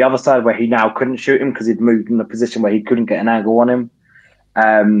jumped to the other side where he now couldn't shoot him because he'd moved in a position where he couldn't get an angle on him.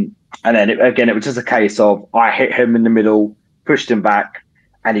 And then it was just a case of I hit him in the middle, pushed him back,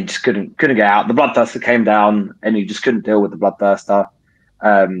 and he just couldn't get out. The Bloodthirster came down, and he just couldn't deal with the Bloodthirster.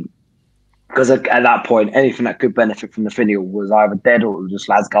 Because at that point, anything that could benefit from the finial was either dead or it was just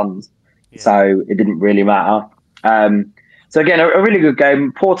las guns. Yeah. So it didn't really matter. So again, a really good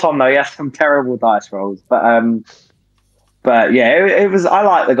game. Poor Tom though, he has some terrible dice rolls, but yeah, it was. I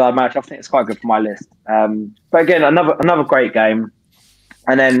like the guard match. I think it's quite good for my list. But again, another great game.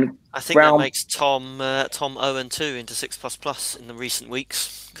 And then I think that makes Tom 0-2 into 6++ in the recent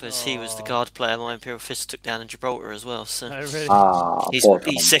weeks because he was the guard player my Imperial Fist took down in Gibraltar as well. So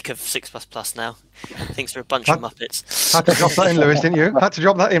he's sick of 6++ now. Thinks they're a bunch of muppets. Had to drop that in, Lewis, didn't you? Had to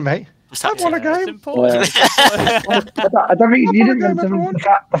drop that in, mate. I won a game. I don't think you didn't mention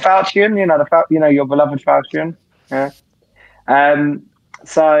the Falchion. Your beloved Falchion. Yeah.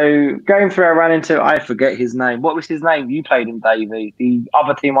 So going through, I ran into, I forget his name. What was his name? You played him, Davey. The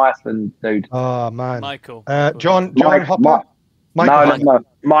other Team Iceland dude. Oh man, Michael. John Hopper. No,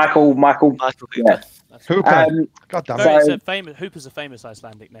 Michael. Yeah. Hooper. God damn it. Hooper's a famous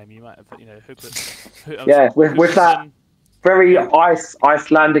Icelandic name. You might have, Hooper. Yeah, with that very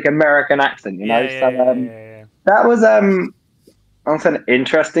Icelandic American accent, Yeah. That was an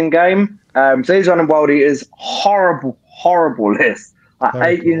interesting game. So he's running Wild Eaters. Horrible list. Like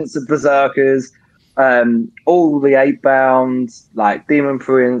 8 units of Berserkers, all the 8 bounds, like Demon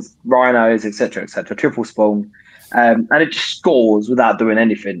Pruins, Rhinos, etc., triple spawn. And it just scores without doing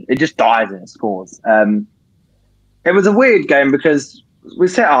anything. It just dies and it scores. It was a weird game because we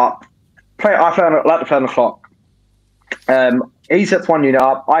set up, I like to play on the clock. He sets 1 unit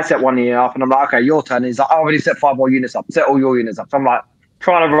up, I set 1 unit up, and I'm like, okay, your turn. He's like, I already set 5 more units up, set all your units up. So I'm like,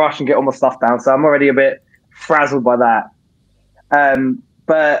 trying to rush and get all my stuff down. So I'm already a bit frazzled by that.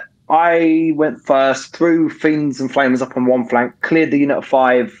 But I went first, threw Fiends and Flamers up on one flank, cleared the unit of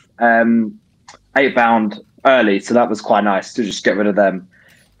 5 8 bound early, so that was quite nice to just get rid of them.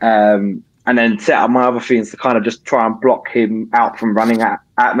 And then set up my other Fiends to kind of just try and block him out from running at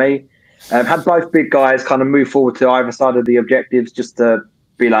me. Had both big guys kind of move forward to either side of the objectives just to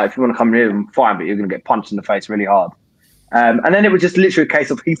be like, if you want to come in, fine, but you're going to get punched in the face really hard. And then it was just literally a case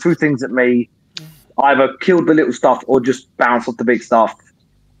of he threw things at me, either killed the little stuff or just bounced off the big stuff.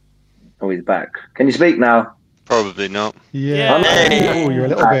 Oh, he's back. Can you speak now? Probably not. Yeah. Oh, you're a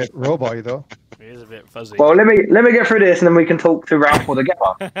little bit robot though. He is a bit fuzzy. Well, let me get through this and then we can talk through round 4 together.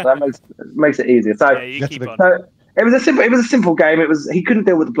 That makes it easier. So, you keep on. So it was a simple game. He couldn't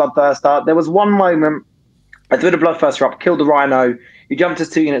deal with the Bloodthirster. There was one moment I threw the Bloodthirster up, killed the Rhino. He jumped his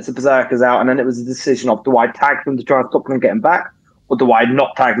 2 units of Berserkers out, and then it was a decision of do I tag them to try and stop them getting back, or do I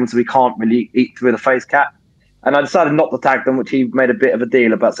not tag them so we can't really eat through the face cap? And I decided not to tag them, which he made a bit of a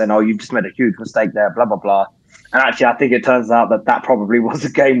deal about, saying, oh, you've just made a huge mistake there, blah, blah, blah. And actually, I think it turns out that probably was a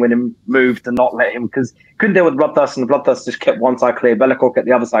game-winning move to not let him, because he couldn't deal with the Bloodthirster, and the Bloodthirster just kept one side clear, Bellicor kept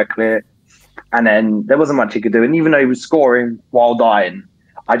the other side clear, and then there wasn't much he could do. And even though he was scoring while dying,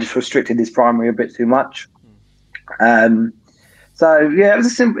 I just restricted his primary a bit too much. So, yeah,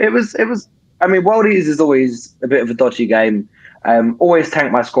 it was. I mean, World Eaters is always a bit of a dodgy game. Always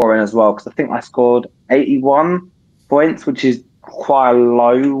tank my scoring as well, because I think I scored 81 points, which is quite a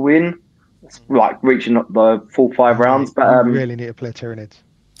low win. It's like reaching the full 5 rounds. But you really need to play Tyranids.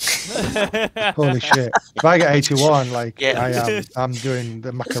 Holy shit! If I get 81, like Yeah. I'm doing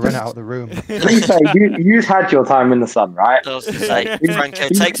the Macarena out of the room. Please say you've had your time in the sun, right? I was going to say, Franco, You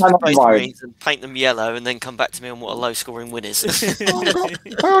take some cannot Space mind. Marines and paint them yellow, and then come back to me on what a low-scoring win is. Oh my God,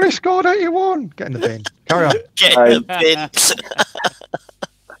 I only scored 81. Get in the bin. Carry on. Get in the bin.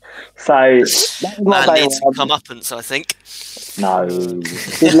 So that was my Man day needs one. some comeuppance, I think. No,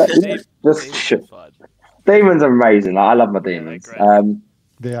 just shit. Fine. Demons are amazing. I love my demons. great.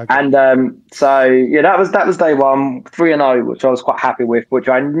 They are And so yeah, that was day one, 3-0, which I was quite happy with. Which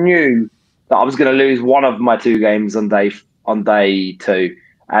I knew that I was going to lose one of my 2 games on day 2,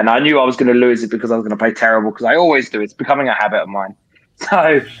 and I knew I was going to lose it because I was going to play terrible, because I always do. It's becoming a habit of mine.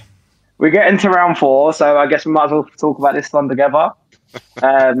 So we get into round 4. So I guess we might as well talk about this one together.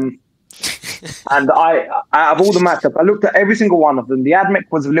 And I, out of all the matchups, I looked at every single one of them. The Admech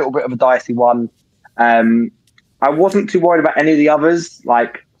was a little bit of a dicey one. I wasn't too worried about any of the others,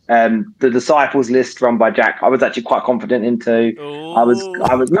 like the Disciples list run by Jack. I was actually quite confident into. I was. No,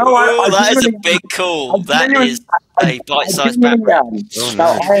 that is a genuinely- big call. That genuinely- is a bite-sized genuinely background. am. Oh, No,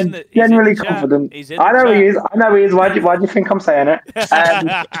 no. I am genuinely confident. I know he is. I know he is. Why do you think I'm saying it?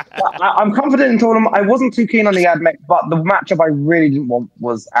 I'm confident in all of them. I wasn't too keen on the Admech, but the matchup I really didn't want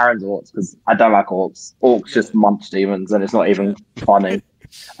was Aaron's Orks, because I don't like Orks. Orks just munch demons, and it's not even funny.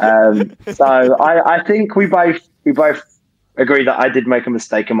 So I think we both agree that I did make a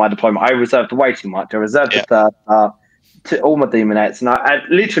mistake in my deployment. I reserved way too much. I reserved the third to all my demonettes, and I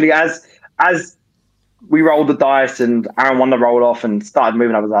literally as we rolled the dice and Aaron won the roll off and started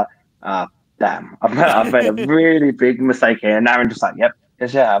moving, I was like, damn, I've made a really big mistake here. And Aaron just like, yep,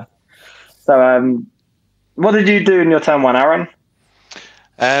 yes you have. So what did you do in your turn 1, Aaron?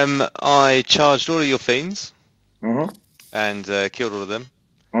 I charged all of your fiends Mm-hmm. and killed all of them.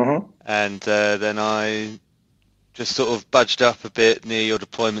 Mm-hmm. And then I just sort of budged up a bit near your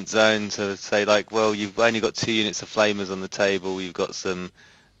deployment zone to say, like, well, you've only got 2 units of flamers on the table. You've got some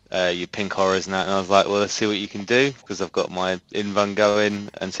your pink horrors and that. And I was like, well, let's see what you can do, because I've got my in-run going,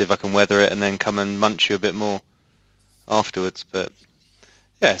 and see if I can weather it and then come and munch you a bit more afterwards. But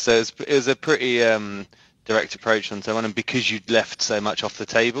yeah, so it was a pretty direct approach on someone, and because you'd left so much off the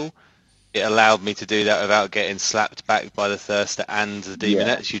table, it allowed me to do that without getting slapped back by the Thirster and the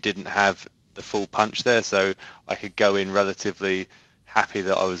Demonettes. You didn't have the full punch there, so I could go in relatively happy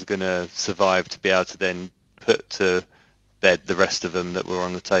that I was going to survive to be able to then put to bed the rest of them that were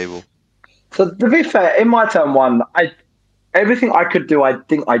on the table. So to be fair, in my turn 1, everything I could do, I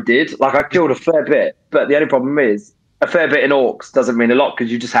think I did. Like, I killed a fair bit, but the only problem is a fair bit in Orks doesn't mean a lot,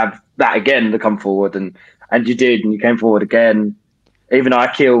 because you just have that again to come forward, and you did, and you came forward again. Even though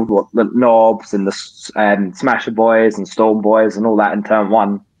I killed the Knobs and the Smasher Boys and Storm Boys and all that in turn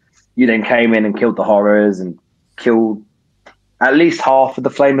 1, you then came in and killed the Horrors and killed at least half of the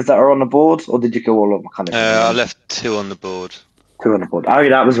Flamers that are on the board, or did you kill all of them? I left 2 on the board. 2 on the board. Oh, yeah,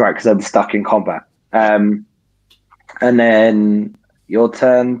 that was right, because they were stuck in combat. And then your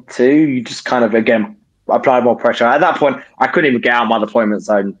turn 2, you just kind of, again, applied more pressure. At that point, I couldn't even get out of my deployment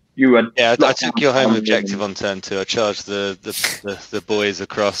zone. You were I took your home objective on turn 2. I charged the boys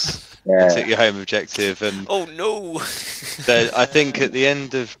across. Yeah. I took your home objective, and Oh no! so I think at the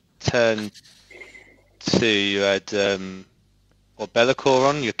end of turn 2, you had Be'lakor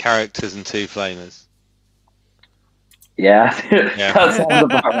on, your characters, and 2 flamers. Yeah, Yeah. that sounds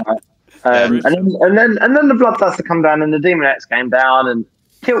about right. And then the Bloodthirster come down, and the Demonettes came down and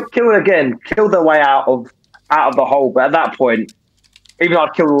killed their way out of the hole. But at that point, even though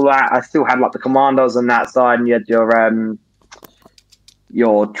I'd killed all that, I still had like the commandos on that side, and you had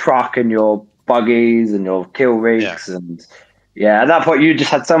your truck and your buggies and your kill rigs, and at that point you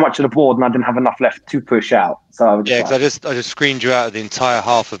just had so much of the board, and I didn't have enough left to push out. So I was because I just screened you out of the entire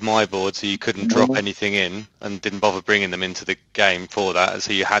half of my board, so you couldn't drop anything in, and didn't bother bringing them into the game for that.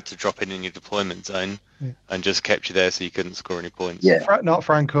 So you had to drop in your deployment zone, and just kept you there so you couldn't score any points. Yeah. Not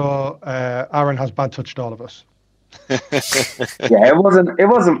Franco. Aaron has bad touched all of us. it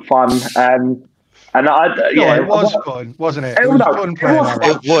wasn't fun. It was fun, wasn't it? It was fun playing.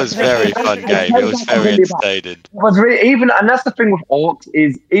 It was very fun game. It was very entertaining. It was really and that's the thing with Orks,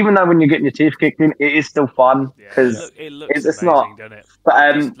 is even though when you're getting your teeth kicked in, it is still fun, because it looks it's amazing, not. doesn't it?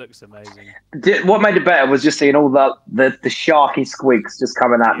 But It looks amazing. what made it better was just seeing all the sharky squigs just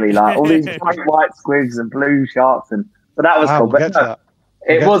coming at me, like all these bright white squigs and blue sharks, but that was cool. We'll get to that.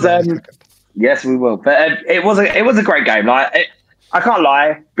 It was yes, we will. But it was a great game. Like I can't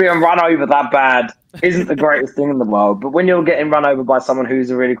lie, being run over that bad isn't the greatest thing in the world. But when you're getting run over by someone who's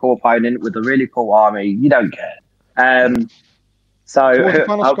a really cool opponent with a really cool army, you don't care. So what was the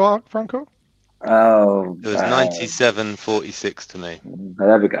final score, Franco? Oh, It was 97-46 to me.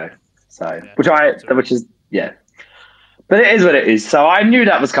 there we go. So, Yeah, which is but it is what it is. So I knew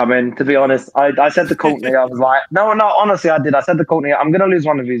that was coming. To be honest, I said to Courtney, I was like, no, honestly, I did. I said to Courtney, I'm going to lose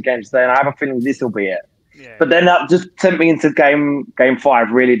one of these games today, and I have a feeling this will be it. Yeah, But then that just sent me into game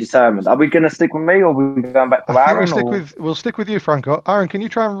 5, really determined. Are we going to stick with me, or are we going back to I Aaron? think we'll stick with you, Franco. Aaron, can you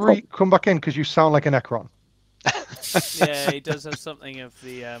try and come back in because you sound like an Necron? yeah, he does have something of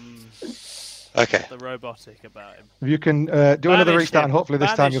the Okay. the robotic about him. If you can do another Banish restart, him. and hopefully this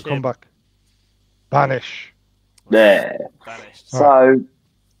time Banish you'll come him. back. Banish. Yeah. Banished. So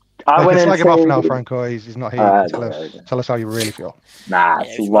I went Slag into him off now, Franco. He's not here. Tell us how you really feel. Nah, Yeah,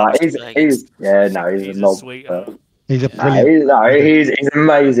 it's he's all right. bastard, He's He's a a knob. sweetheart. He's a Nah, brilliant. he's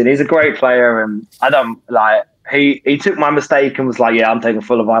amazing. He's a great player, and I don't like. He took my mistake and was like, "Yeah, I'm taking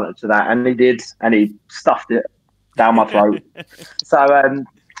full advantage of that," and he did, and he stuffed it down my throat. So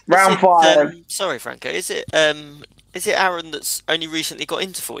round 5. Sorry, Franco. Is it Aaron that's only recently got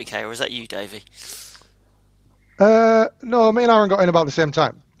into 40k, or is that you, Davey? No, me and Aaron got in about the same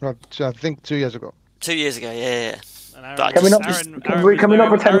time. I think 2 years ago. 2 years ago, yeah. And Aaron, But Can we not- can we not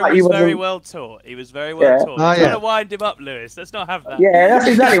pretend like he was very wasn't- well taught? He was very well Yeah. taught. Ah, You're trying yeah. to wind him up, Lewis. Let's not have that. Yeah, that's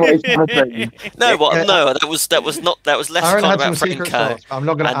exactly what he's trying to do. No, that was less Aaron comment had some about secret Franco sauce. I'm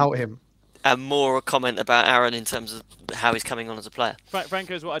not going to and- out him. and more a comment about Aaron in terms of how he's coming on as a player.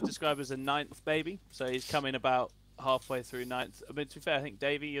 Franco's what I describe as a 9th baby. So he's coming about halfway through 9th. I mean, to be fair, I think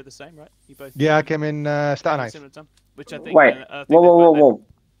Davey, you're the same, right? You both. Yeah, I came in start night. Similar time, which I think. Wait, I think whoa.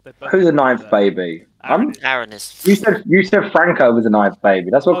 they both Who's a did 9th that. baby? Aaron is. You said Franco was a 9th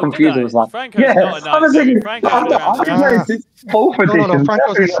baby. That's what Oh, confused did me. I? Was like, Franco's yeah, not a I was 9th baby. thinking, Franco's I around was seven. going to 4th No, edition.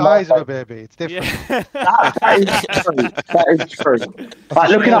 Franco's the Definitely size not of a baby. It's different. Yeah. That is true. That is true. Like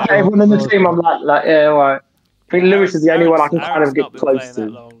looking at everyone in the team, I'm like, yeah, all right. I think Lewis is the only one I can kind Aaron's of get not been close playing that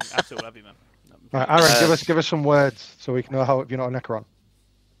to. long at all, have you, man? Right, Aaron, give us some words so we can know how you're not a Necron.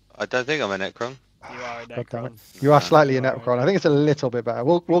 I don't think I'm a Necron. You are a God damn it. Necron. You are slightly a Necron. I think it's a little bit better.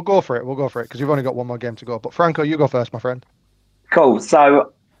 We'll go for it. We'll go for it because we've only got one more game to go. But Franco, you go first, my friend. Cool.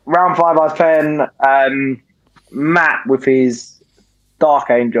 So round 5, I was playing Matt with his Dark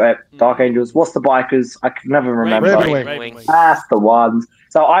Angels. What's the bikers? I can never remember. Ravenwing. That's the ones.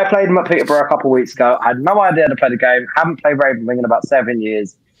 So I played him at Peterborough a couple of weeks ago. I had no idea to play the game. Haven't played Ravenwing in about 7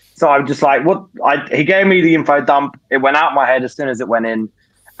 years. So I'm just like, what? He gave me the info dump. It went out my head as soon as it went in.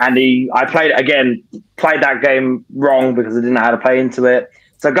 And I played that game wrong because I didn't know how to play into it.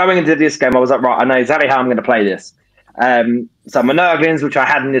 So going into this game, I was like, right, I know exactly how I'm going to play this. So my Nurglings, which I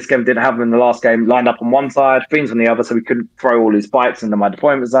had in this game, didn't have them in the last game, lined up on one side, Fiends on the other, so we couldn't throw all his bikes into my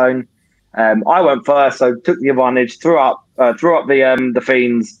deployment zone. I went first, so took the advantage, threw up the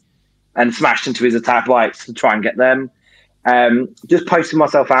Fiends and smashed into his attack bikes to try and get them. Just posting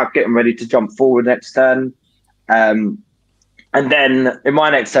myself out, getting ready to jump forward next turn. And then in my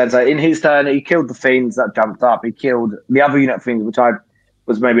next turn, so in his turn, he killed the Fiends that jumped up. He killed the other unit of Fiends, which I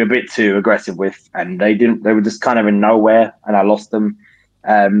was maybe a bit too aggressive with, and they were just kind of in nowhere, and I lost them.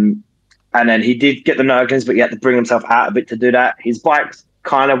 And then he did get the Nurglings, but he had to bring himself out a bit to do that. His bikes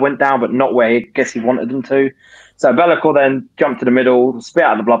kind of went down, but not where I guess he wanted them to. So Bellicor then jumped to the middle, spit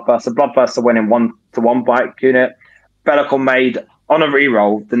out the Bloodburster. Bloodburster went in 1-to-1 bike unit. Bellicor made, on a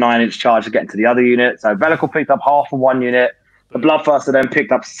reroll, the 9-inch charge to get into the other unit. So Bellicor picked up half of one unit. The Bloodburster then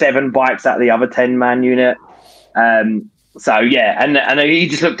picked up 7 bikes out of the other 10-man unit. So yeah, and he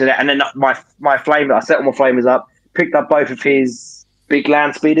just looked at it, and then my flame, I set all my flamers up, picked up both of his big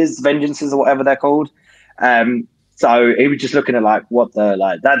land speeders, vengeances or whatever they're called. So he was just looking at that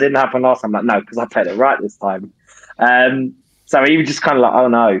didn't happen last time. I'm like, no, because I played it right this time. So he was just kind of like, oh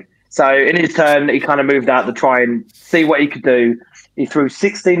no. So in his turn, he kind of moved out to try and see what he could do. He threw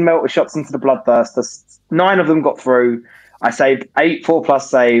 16 melter shots into the Bloodburster. 9 of them got through. I saved 8 4+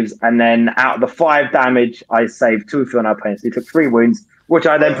 saves, and then out of the 5 damage, I saved 2 Fionn pain. So he took 3 wounds, which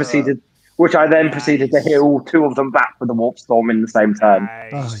I then proceeded to heal 2 of them back with the Warp Storm in the same turn.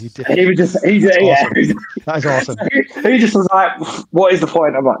 Oh, you did. And he was just, That is awesome. he just was like, "What is the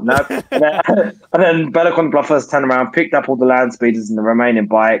point?" I'm like, "No." And then Bellicor and Bloodburster turned around, picked up all the land speeders and the remaining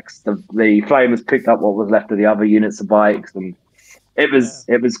bikes. The Flamers picked up what was left of the other units of bikes, and it was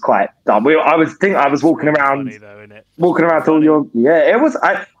quite dumb. I was walking around to all your It was.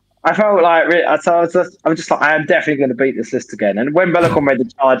 I felt like I was just like, I am definitely going to beat this list again. And when Bellicor made the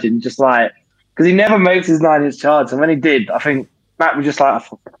charge in, just like, because he never makes his 9-inch charge, and when he did, I think Matt was just like, oh,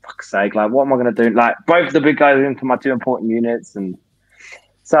 for fuck's sake, like, what am I going to do? Like, both of the big guys into my 2 important units, and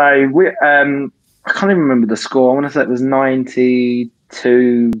so we. I can't even remember the score. I want to say it was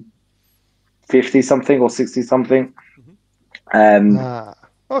 92-50 something or 60 something.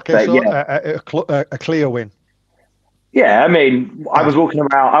 Okay, But, so yeah. a clear win. Yeah, I mean, I was walking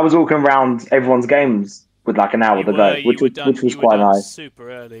around everyone's games with like an hour to go, which was quite nice. Super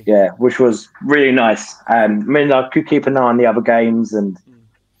early. Yeah, which was really nice. I mean, I could keep an eye on the other games and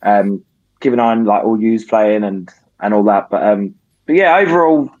keep an eye on like all yous playing and all that. But yeah,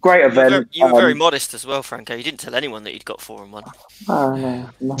 overall, great event. You were very modest as well, Franco. You didn't tell anyone that you'd got 4-1.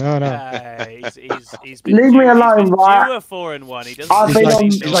 No. He's been Leave me alone, he's been right? due a 4-1. He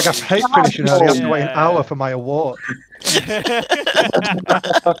doesn't. He's like a hate finishing now. He has to wait an hour for my award.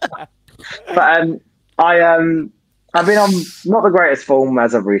 But I've been on not the greatest form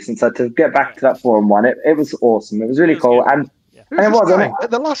as of recent, so to get back to that 4-1, it was awesome. It was really cool, good. and it was, wasn't it?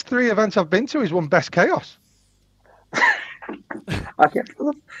 The last 3 events I've been to, he's won Best Chaos. To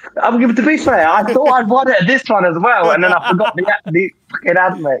be fair, I thought I'd won it at this one as well, and then I forgot the fucking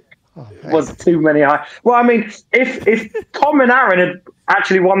admix was too many high. Well, I mean, if Tom and Aaron had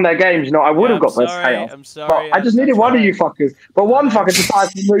actually won their games, I would have got Best Chaos. I'm sorry. But I just needed one of you fuckers. But one fucker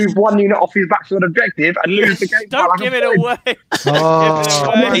decided to move one unit off his backsword objective and lose the game. Don't give it away.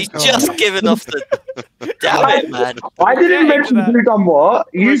 He's just given off the. Damn it, man. I didn't mention who done what.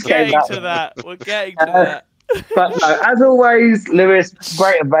 We're getting to that. But no, as always, Lewis,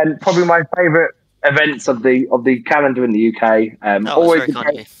 great event. Probably my favourite events of the calendar in the UK. Always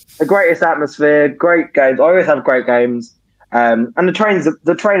the greatest atmosphere, great games. I always have great games. And the train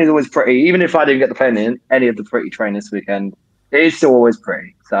is always pretty. Even if I didn't get to play any of the pretty train this weekend, it is still always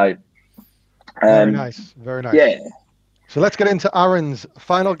pretty. So very nice, very nice. Yeah. So let's get into Aaron's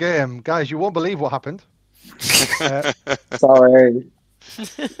final game, guys. You won't believe what happened. Sorry.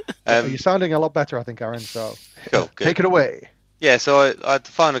 You're sounding a lot better, I think, Aaron. So cool, take it away. Yeah, so I had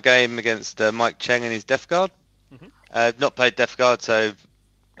the final game against Mike Cheng and his Death Guard. I've not played Death Guard, so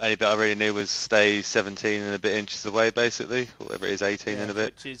only bit I really knew was stay 17 and a bit inches away, basically, whatever it is, 18 and a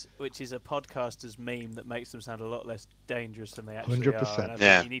bit. Which is a podcaster's meme that makes them sound a lot less dangerous than they actually 100%.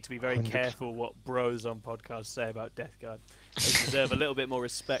 are. You need to be very careful what bros on podcasts say about Death Guard. They deserve a little bit more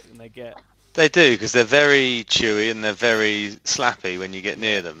respect than they get. They do, because they're very chewy and they're very slappy when you get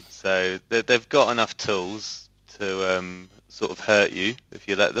near them. So they've got enough tools to sort of hurt you if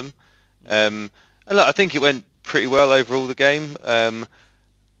you let them. And look, I think it went pretty well overall, the game.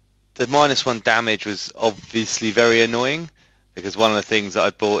 The -1 damage was obviously very annoying, because one of the things that I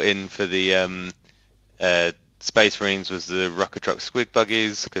bought in for the Space Marines was the Rucker Truck Squig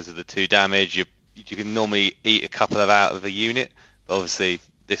Buggies. Because of the 2 damage, you can normally eat a couple of out of a unit, but obviously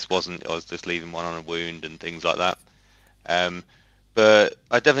this wasn't. I was just leaving one on a wound and things like that. But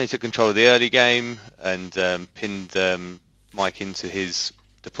I definitely took control of the early game and pinned Mike into his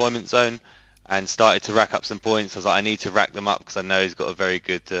deployment zone and started to rack up some points. I was like, I need to rack them up because I know he's got a very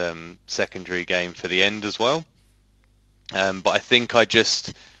good secondary game for the end as well. But I think I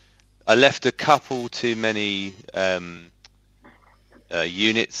left a couple too many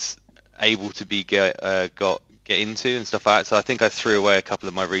units able to be get into and stuff like that. So I think I threw away a couple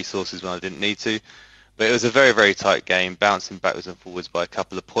of my resources when I didn't need to. But it was a very, very tight game, bouncing backwards and forwards by a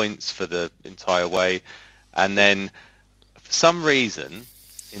couple of points for the entire way. And then, for some reason,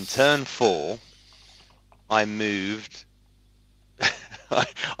 in turn 4, I moved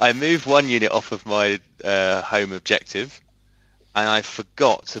I moved one unit off of my home objective, and I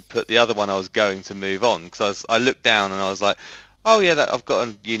forgot to put the other one I was going to move on, because I looked down and I was like, oh yeah, I've got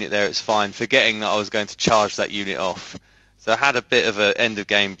a unit there, it's fine, forgetting that I was going to charge that unit off. So I had a bit of an end of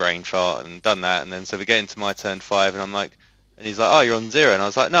game brain fart and done that, and then so we get into my turn 5, and I'm like, and he's like, oh, you're on 0, and I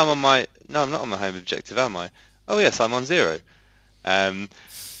was like, no, I'm not on my home objective, am I? Oh yes, I'm on 0.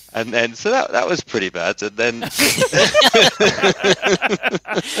 And then so that was pretty bad, and then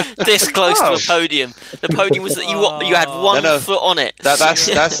this close to a podium. The podium was that you had one foot on it.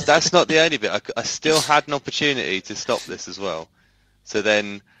 That's not the only bit. I still had an opportunity to stop this as well. So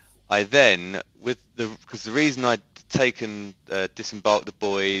then because the reason I'd taken disembarked the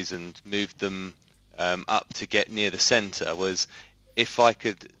boys and moved them up to get near the centre was if I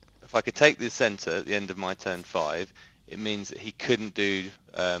could take the centre at the end of my turn 5, it means that he couldn't do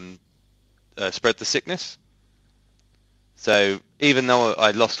spread the sickness. So even though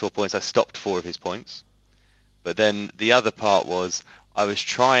I lost 4 points, I stopped 4 of his points. But then the other part was I was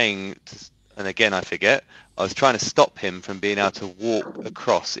trying to, and again I forget, I was trying to stop him from being able to walk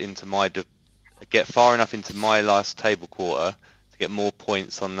across into get far enough into my last table quarter to get more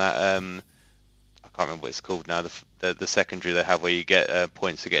points on that. I can't remember what it's called now. The secondary they have where you get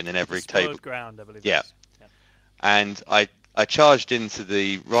points for getting in every table. Ground, I believe. Yeah. And I charged into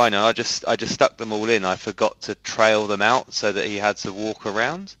the Rhino. I just stuck them all in. I forgot to trail them out so that he had to walk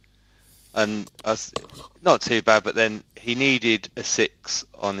around. and not too bad. But then he needed a 6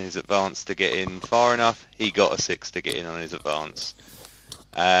 on his advance to get in far enough. He got a 6 to get in on his advance,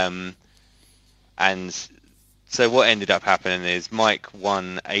 and so what ended up happening is Mike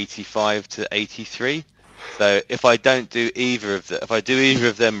won 85 to 83. So if I don't do either of if I do either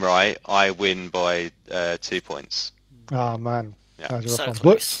of them right, I win by 2 points. Oh man, Yeah. So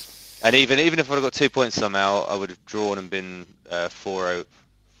close. And even if I'd have got 2 points somehow, I would have drawn and been 4-0,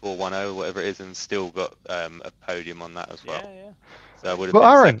 4-1-0, whatever it is, and still got a podium on that as well. Yeah. So I would have But been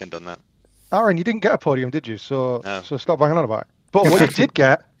Aaron- second on that. Aaron, you didn't get a podium, did you? So No. so stop banging on about it. But what you did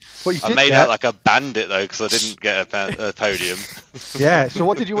get, I made out like a bandit though, because I didn't get a podium. yeah. So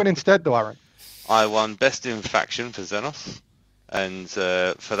what did you win instead, though, Aaron? I won Best in Faction for Xenos, and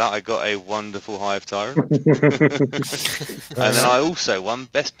for that I got a wonderful Hive Tyrant. And then I also won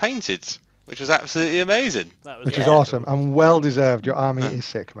Best Painted, which was absolutely amazing. Which is awesome and well deserved. Your army is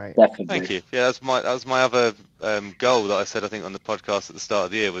sick, mate. Definitely. Thank you. Yeah, that was my other goal that I said I think on the podcast at the start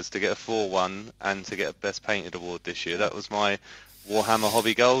of the year was to get a 4-1 and to get a Best Painted award this year. That was my Warhammer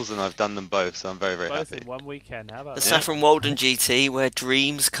hobby goals, and I've done them both, so I'm very, very Both happy. in one weekend. How about The that? Saffron Walden GT, where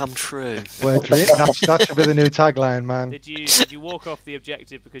dreams come true. That should be the new tagline, man. Did you walk off the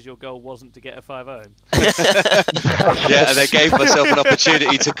objective because your goal wasn't to get a 5-0? Yeah, and I gave myself an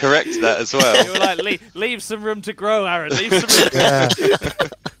opportunity to correct that as well. You were like, leave some room to grow, Aaron. Leave some room. Yeah.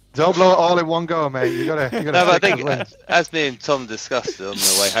 Don't blow it all in one go, mate. You gotta. No, but I take think those wins. as me and Tom discussed on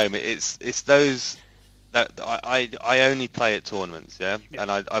the way home, it's those that I only play at tournaments, yeah,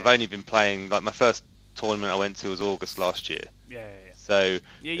 and I've only been playing, like, my first tournament I went to was August last year, Yeah. so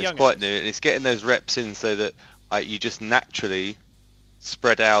You're it's young quite enough. new, and it's getting those reps in so that you just naturally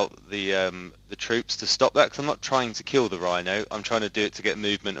spread out the troops to stop that. Because I'm not trying to kill the Rhino, I'm trying to do it to get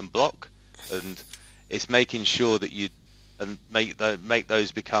movement and block, and it's making sure that you and make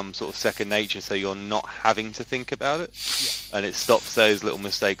those become sort of second nature, so you're not having to think about it, and it stops those little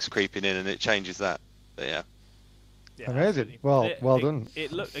mistakes creeping in, and it changes that. But yeah. Amazing. Absolutely. Well done.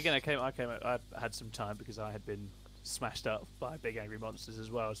 It looked again. I had some time because I had been smashed up by big angry monsters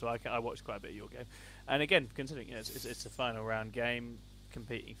as well. So I watched quite a bit of your game. And again, considering it's a final round game,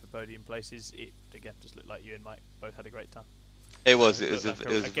 competing for podium places, it again just looked like you and Mike both had a great time. It was a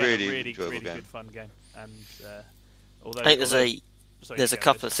Again, really enjoyable game. good fun game. And although I think there's a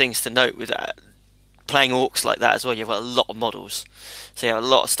couple of things to note with that. Playing Orks like that as well, you've got a lot of models, so you have a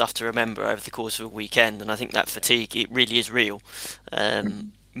lot of stuff to remember over the course of a weekend, and I think that fatigue, it really is real.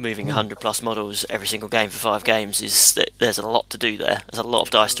 Moving 100 plus models every single game for 5 games there's a lot to do there. There's a lot of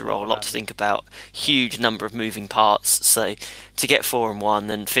dice to roll, a lot to think about, huge number of moving parts. So to get 4 and 1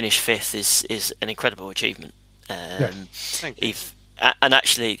 and finish 5th is an incredible achievement. Thank you. And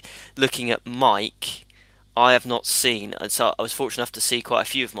actually, looking at Mike, I have not seen, so I was fortunate enough to see quite a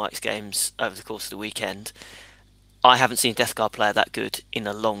few of Mike's games over the course of the weekend. I haven't seen Death Guard player that good in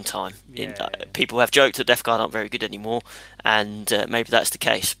a long time. People have joked that Death Guard aren't very good anymore, and maybe that's the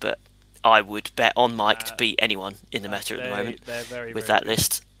case, but I would bet on Mike to beat anyone in the meta at the moment with that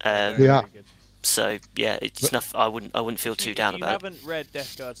list. Yeah. So yeah, it's enough. I wouldn't feel too down about it. If you haven't read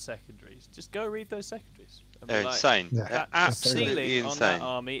Death Guard secondaries, just go read those secondaries. And be They're like, insane. Yeah. They're That absolutely ceiling on that insane.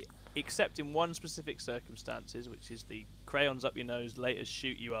 army, except in one specific circumstances, which is the crayons up your nose, latest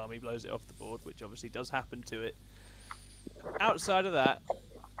shoot you army blows it off the board, which obviously does happen to it. Outside of that,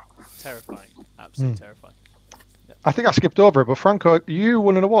 terrifying, absolutely terrifying. I think I skipped over it, but Franco, you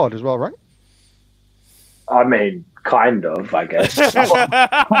won an award as well, right? I mean, kind of, I guess. You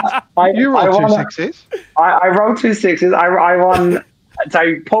rolled 2 6s. I rolled 2 6s. I won.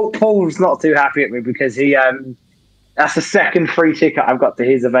 So Paul's not too happy at me because he that's the second free ticket I've got to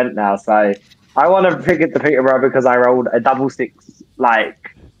his event now. So I want to pick it to Peterborough because I rolled a double 6 with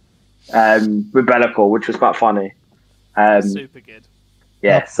Bellacore, which was quite funny. Super good.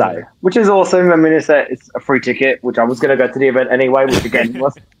 Yeah, so which is awesome. I mean, it's a free ticket, which I was going to go to the event anyway, which again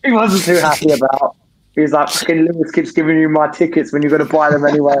he wasn't too happy about. He was like, "Fucking Lewis keeps giving you my tickets when you're going to buy them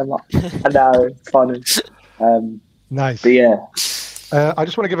anyway." I'm like, I know, it's funny. Nice. But yeah. I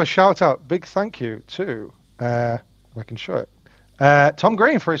just want to give a shout out, big thank you to, if I can show it, Tom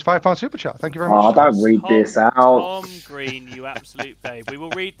Green for his £5 super chat. Thank you very much. Oh, don't read this out. Tom Green, you absolute babe. We will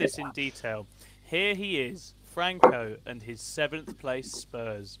read this in detail. Here he is, Franco, and his 7th place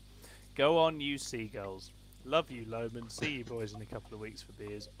Spurs. Go on, you seagulls. Love you, Loman. See you boys in a couple of weeks for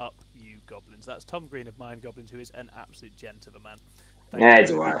beers. Up you goblins. That's Tom Green of Mind Goblins, who is an absolute gent of a man. Yeah,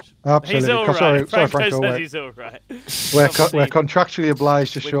 he's alright. Absolutely. He's all right. Sorry, Franco Franco. says he's all right. We're contractually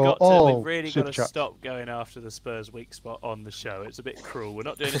obliged to show all We've really super got to chats. stop going after the Spurs weak spot on the show. It's a bit cruel. We're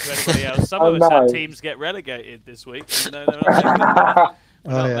not doing it to anybody else. Some of us had teams get relegated this week.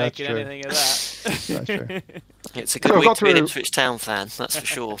 We're not yeah, making that's true. anything of that. That's true. It's a good week to be an Ipswich Town fan, that's for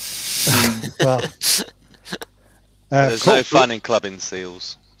sure. Well, There's cool. no fun in clubbing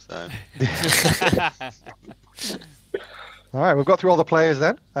seals. So All right, we've got through all the players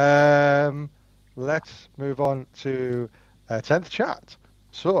then. Let's move on to 10th chat.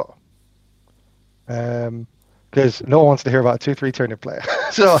 So, because no one wants to hear about a 2-3 turnip player.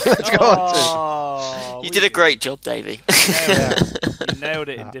 So let's go on to. You did a great job, Davey. You nailed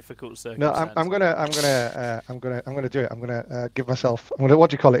it in difficult circumstances. No, I'm gonna do it. I'm gonna give myself. What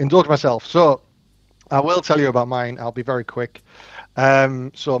do you call it? Indulge myself. So I will tell you about mine. I'll be very quick.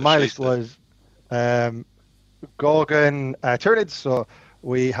 So my list was Gorgon Tyranids. So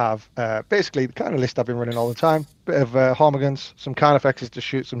we have basically the kind of list I've been running all the time. Bit of Hormigans, some Carnifexes to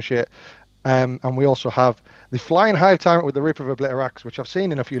shoot some shit. And we also have the Flying Hive Tyrant with the Rip of Obliterax, which I've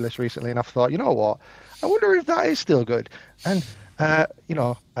seen in a few lists recently, and I've thought, you know what? I wonder if that is still good. And,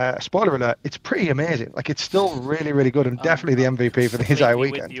 spoiler alert, it's pretty amazing. Like, it's still really, really good, and definitely the MVP for the entire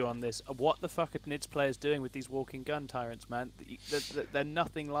weekend. With you on this. What the fuck are Nids players doing with these walking gun tyrants, man? They're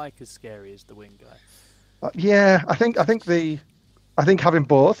nothing like as scary as the wing guy. Yeah, I think having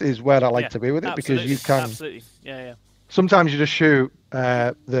both is where I like to be with it, because you can. Absolutely. Yeah. Sometimes you just shoot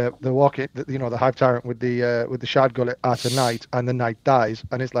the Hive Tyrant with the Shard Gullet at a knight, and the knight dies,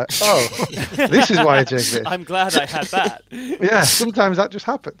 and it's like, oh, this is why it exists. I'm glad I had that. Yeah, sometimes that just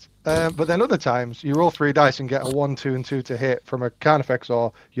happens. But then other times you roll 3 dice and get a 1, 2, and 2 to hit from a Carnifex,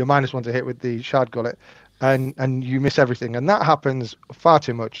 or your -1 to hit with the Shard Gullet, and you miss everything, and that happens far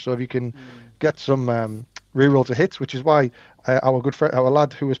too much. So if you can get some reroll to hits, which is why our good friend, our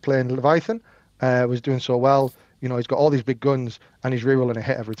lad who was playing Leviathan, was doing so well. You know, he's got all these big guns, and he's rerolling a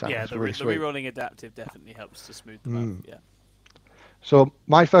hit every time. Yeah, it's the rerolling adaptive definitely helps to smooth them up. Yeah. So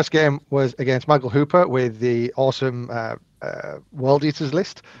my first game was against Michael Hooper with the awesome World Eaters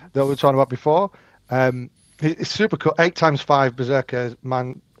list that we were talking about before. It's super cool. 8x5 Berserker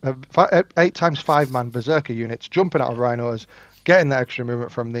man, 8x5 Berserker units jumping out of rhinos, getting that extra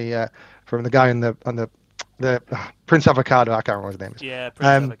movement from the guy on the Prince Avocado. I can't remember his name. Yeah,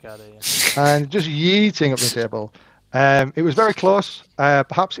 Prince Avocado. Yeah. And just yeeting up the table. It was very close.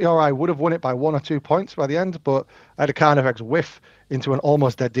 Perhaps ERI would have won it by 1 or 2 points by the end, but I had a Carnifex whiff into an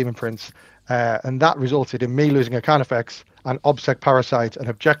almost dead Demon Prince, and that resulted in me losing a Carnifex, an Obsec Parasite, an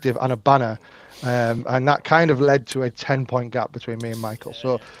Objective, and a Banner, and that kind of led to a 10-point gap between me and Michael.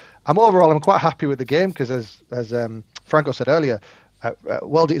 So I'm quite happy with the game, because as Franco said earlier,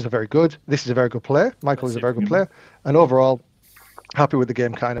 World Eaters are very good. This is a very good player. Michael is a very good player, and overall happy with the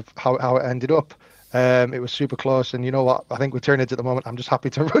game, kind of how it ended up. It was super close, and you know what? I think with Tyranids at the moment, I'm just happy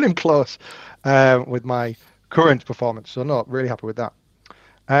to run him close with my current performance. So no, really happy with that.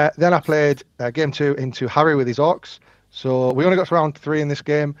 Then I played game 2 into Harry with his Orks. So we only got to round 3 in this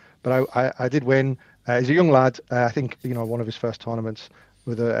game, but I did win. He's a young lad. I think one of his first tournaments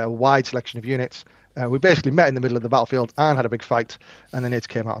with a wide selection of units. We basically met in the middle of the battlefield and had a big fight, and the Nids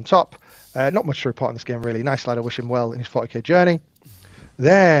came out on top. Not much to report on this game, really. Nice lad. I wish him well in his 40k journey.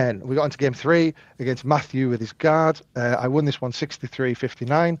 Then we got into game 3 against Matthew with his guard. I won this one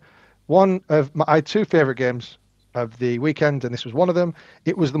 63-59. I had 2 favourite games of the weekend, and this was one of them.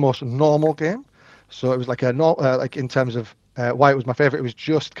 It was the most normal game. So it was like like in terms of why it was my favourite, it was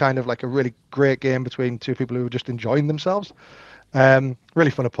just kind of like a really great game between 2 people who were just enjoying themselves.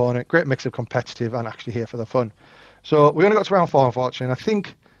 Really fun opponent, great mix of competitive and actually here for the fun. So we only got to round 4, unfortunately. And I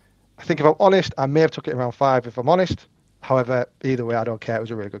think if I'm honest, I may have took it in round 5 if I'm honest. However, either way, I don't care. It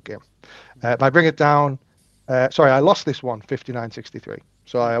was a really good game. I bring it down. I lost this one 59-63.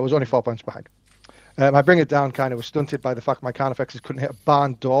 So I was only 4 points behind. I bring it down kind of was stunted by the fact my Carnifexes couldn't hit a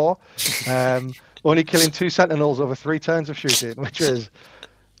barn door. Only killing 2 Sentinels over 3 turns of shooting, which was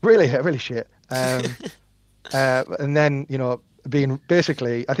really shit. And then, being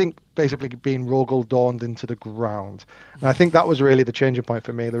basically being Rogel dawned into the ground. And I think that was really the changing point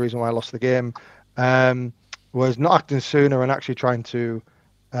for me. The reason why I lost the game was not acting sooner and actually trying to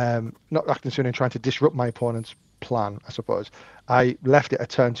disrupt my opponent's plan, I suppose. I left it a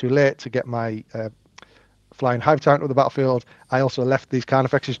turn too late to get my Flying Hive Tyrant to the battlefield. I also left these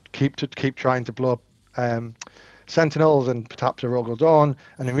Carnifexes keep trying to blow up Sentinels and perhaps a Rogel Dawn,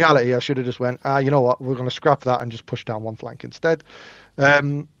 and in reality I should have just went, you know what, we're going to scrap that and just push down one flank instead.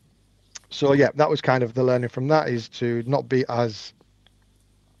 So yeah, that was kind of the learning from that, is to not be as,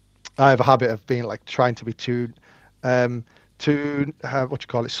 I have a habit of being like trying to be too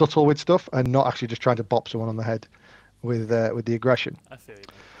subtle with stuff, and not actually just trying to bop someone on the head with the aggression. I feel you.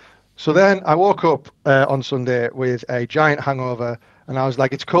 So then I woke up on Sunday with a giant hangover, and I was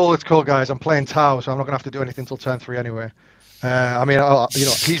like, it's cool, guys. I'm playing Tau, so I'm not going to have to do anything till turn 3 anyway. I mean,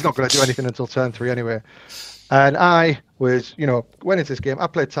 he's not going to do anything until turn 3 anyway. And I was, went into this game. I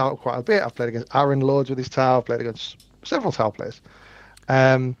played Tau quite a bit. I've played against Aaron loads with his Tau. I've played against several Tau players.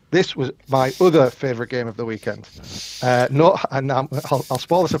 This was my other favourite game of the weekend. I'll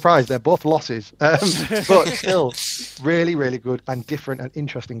spoil the surprise. They're both losses, but still really, really good and different and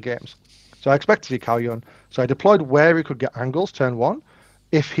interesting games. So I expect to see Cao Yun. So I deployed where he could get angles turn 1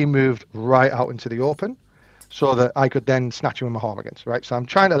 if he moved right out into the open, so that I could then snatch him in my home against. Right. So I'm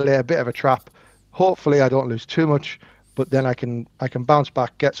trying to lay a bit of a trap. Hopefully I don't lose too much, but then I can bounce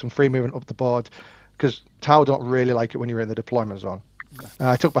back, get some free movement up the board, because Tau don't really like it when you're in the deployment zone.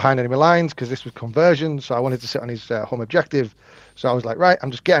 I took behind enemy lines because this was conversion, so I wanted to sit on his home objective. So I was like, right,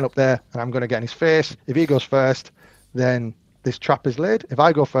 I'm just getting up there and I'm going to get in his face. If he goes first, then this trap is laid. If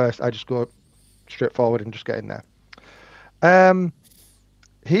I go first, I just go straight forward and just get in there.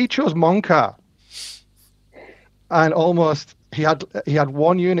 He chose Monka, and almost he had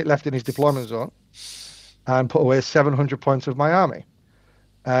 1 unit left in his deployment zone and put away 700 points of my army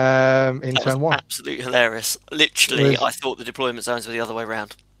in turn 1. Absolutely hilarious. Literally, I thought the deployment zones were the other way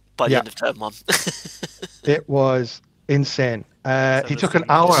around by the end of turn 1. It was insane. He took an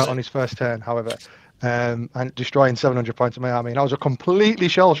hour on his first turn, however, and destroying 700 points of my army, and I was completely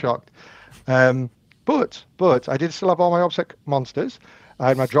shell-shocked. But I did still have all my OBSEC monsters. I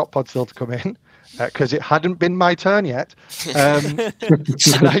had my drop pod still to come in, because it hadn't been my turn yet. And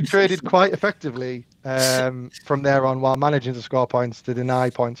I traded quite effectively from there on, while managing to score points, to deny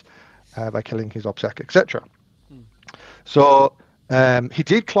points by killing his OBSEC, etc. So he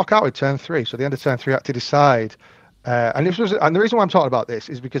did clock out at turn 3. So at the end of turn 3, I had to decide. And the reason why I'm talking about this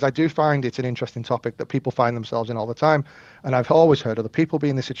is because I do find it's an interesting topic that people find themselves in all the time. And I've always heard other people be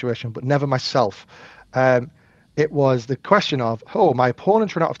in this situation, but never myself. It was the question of, my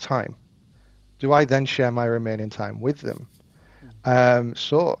opponents run out of time. Do I then share my remaining time with them?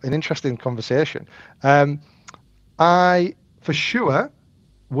 So an interesting conversation. I, for sure,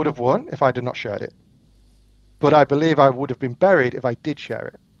 would have won if I did not share it. But I believe I would have been buried if I did share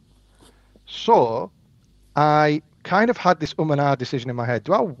it. So I kind of had this and ah decision in my head.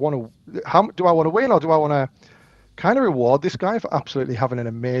 Do I want to win, or do I want to kind of reward this guy for absolutely having an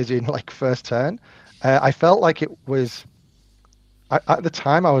amazing first turn? I felt like it was... At the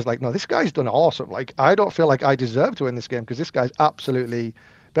time, I was like, no, this guy's done awesome. I don't feel like I deserve to win this game because this guy's absolutely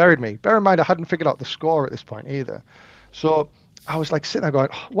buried me. Bear in mind, I hadn't figured out the score at this point either. So I was sitting there going,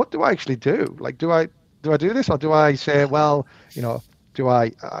 what do I actually do? Do I do this, or do I say, well, do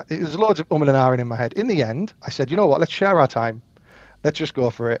I... there's loads of and ahhing in my head. In the end, I said, you know what, let's share our time. Let's just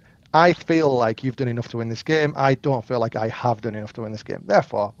go for it. I feel like you've done enough to win this game. I don't feel like I have done enough to win this game.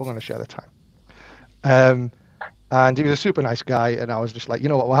 Therefore, we're going to share the time. And he was a super nice guy, and I was just like, you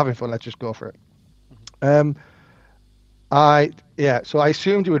know what, we're having fun, let's just go for it. So I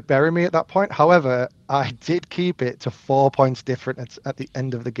assumed he would bury me at that point. However, I did keep it to 4 points different at the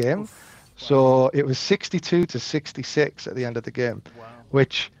end of the game. So it was 62 to 66 at the end of the game,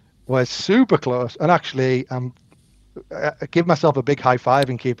 which was super close. And actually, I give myself a big high five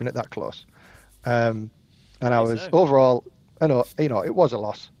in keeping it that close. And I was overall, I know, it was a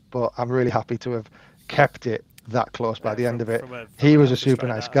loss, but I'm really happy to have kept it that close by the end of it. He was a super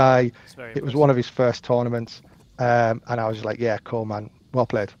nice guy. It was one of his first tournaments, and I was just like, yeah, cool, man, well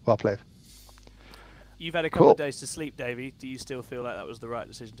played. You've had a couple of days to sleep, Davey. Do you still feel like that was the right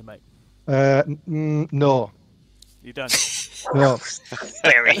decision to make? No. You don't? No.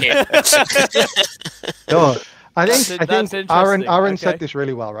 Bury him. No. I think Aaron said Okay. this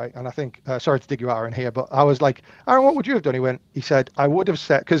really well, right? And I think, sorry to dig you out, Aaron, here, but I was like, Aaron, what would you have done? He said, I would have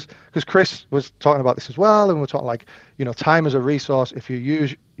said, because Chris was talking about this as well, and we're talking time as a resource. If you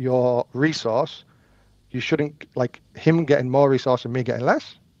use your resource, you shouldn't, him getting more resource and me getting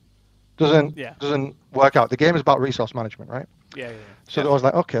less. Doesn't work out. The game is about resource management, right? Yeah. So I was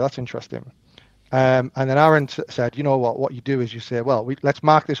like, okay, that's interesting. And then Aaron said, you know what you do is you say, well, let's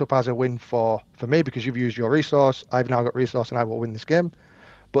mark this up as a win for me because you've used your resource. I've now got resource and I will win this game.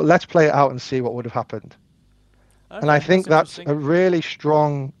 But let's play it out and see what would have happened. Okay, and I think that's a really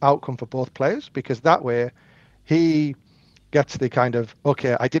strong outcome for both players, because that way he gets the kind of,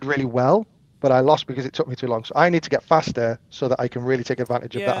 okay, I did really well, but I lost because it took me too long. So I need to get faster so that I can really take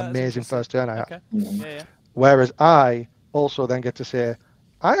advantage of that amazing first turn I had. Yeah. Whereas I also then get to say,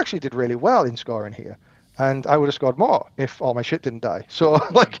 I actually did really well in scoring here, and I would have scored more if all my shit didn't die. So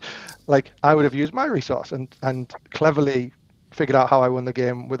I would have used my resource and cleverly figured out how I won the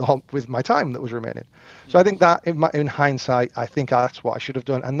game with my time that was remaining. So I think that in hindsight, I think that's what I should have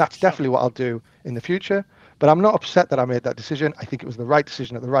done, and that's definitely what I'll do in the future. But I'm not upset that I made that decision. I think it was the right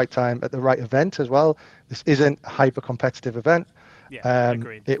decision at the right time, at the right event as well. This isn't a hyper-competitive event. Yeah,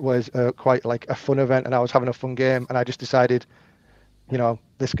 agreed. It was quite like a fun event, and I was having a fun game, and I just decided,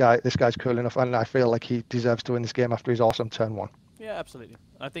 this guy's cool enough, and I feel like he deserves to win this game after his awesome turn 1. Yeah, absolutely.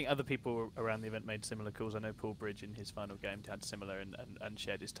 I think other people around the event made similar calls. I know Paul Bridge in his final game had similar and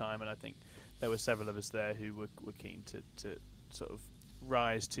shared his time, and I think there were several of us there who were keen to sort of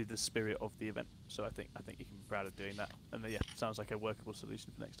rise to the spirit of the event. So I think you can be proud of doing that. And yeah, sounds like a workable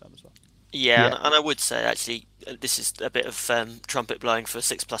solution for next time as well. Yeah, and I would say actually this is a bit of trumpet blowing for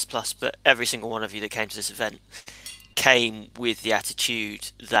 6++, but every single one of you that came to this event came with the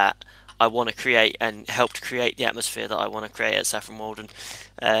attitude that I want to create and helped create the atmosphere that I want to create at Saffron Walden.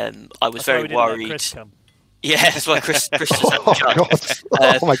 I was very worried. Chris come. Yeah, that's why Chris just had Oh, to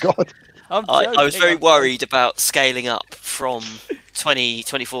God. Oh my God. I was very worried about scaling up from 20,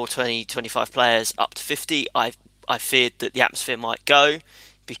 24, 20, 25 players up to 50. I feared that the atmosphere might go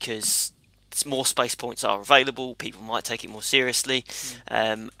because more space points are available. People might take it more seriously,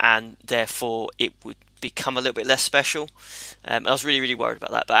 and therefore it would become a little bit less special. I was really, really worried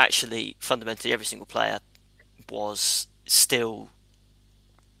about that. But actually, fundamentally, every single player was still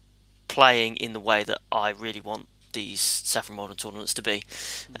playing in the way that I really want these Saffron Walden tournaments to be,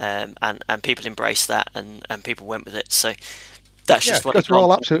 and people embraced that, and people went with it. So that's just what. Because we're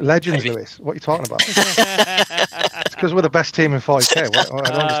all absolute legends, Lewis. What are you talking about? It's because we're the best team in 40k.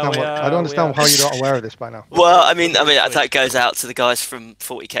 I don't understand how you're not aware of this by now. Well, I mean that goes out to the guys from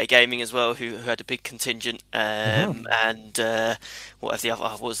 40k Gaming as well, who had a big contingent, and what was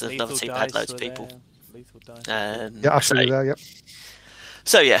the other team had loads of people. Lethal Dice. Yeah, absolutely there. Yep.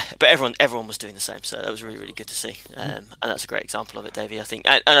 So yeah, but everyone was doing the same, so that was really, really good to see, and that's a great example of it, Davey. I think,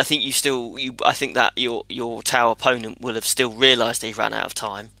 and I think I think that your tower opponent will have still realised that he ran out of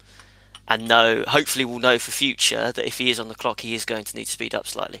time, and hopefully will know for future that if he is on the clock, he is going to need to speed up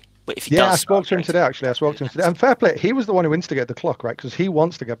slightly. But if he does, I spoke to him today. Actually, and fair play. He was the one who instigated the clock, right? Because he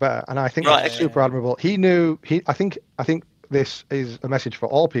wants to get better, and I think that's super admirable. He knew. I think this is a message for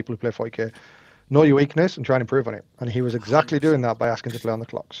all people who play 40k. Know your weakness and try and improve on it. And he was exactly doing that by asking to play on the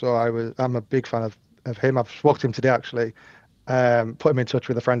clock. So I'm a big fan of him. I've spoken to him today, actually, put him in touch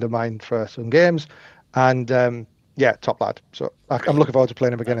with a friend of mine for some games. And top lad. So I'm looking forward to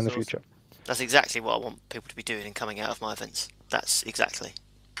playing him again in the future. That's exactly what I want people to be doing and coming out of my events. That's exactly.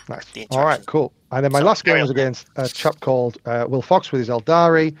 Nice. All right, cool. And then my last game was against a chap called Will Fox with his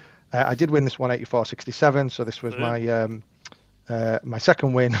Eldari. I did win this 184-67. So this was my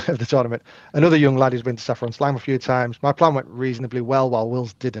second win of the tournament. Another young lad who's been to Saffron Slam a few times. My plan went reasonably well, while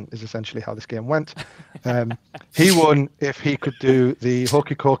Will's didn't, is essentially how this game went. He won if he could do the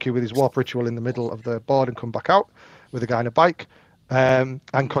hokey cokey with his warp ritual in the middle of the board and come back out with a guy on a bike, and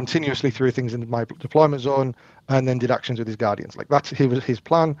continuously threw things into my deployment zone and then did actions with his guardians. Like that's his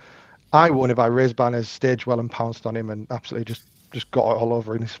plan. I won if I raised banners, staged well and pounced on him and absolutely just got it all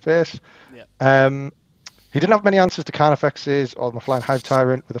over in his face. Yeah. He didn't have many answers to Carnifexes or my Flying Hive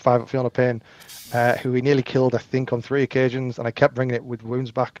Tyrant with a 5-up Fiona Pain, who he nearly killed, I think, on 3 occasions, and I kept bringing it with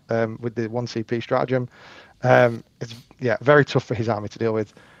wounds back with the 1 CP stratagem. It's very tough for his army to deal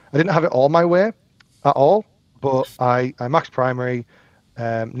with. I didn't have it all my way at all, but I maxed primary,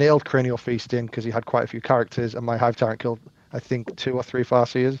 nailed Cranial Feasting because he had quite a few characters, and my Hive Tyrant killed, I think, 2 or 3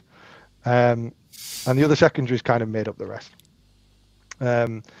 Farseers. And the other secondaries kind of made up the rest.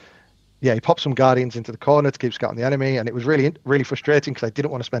 He popped some Guardians into the corner to keep scouting the enemy, and it was really, really frustrating because I didn't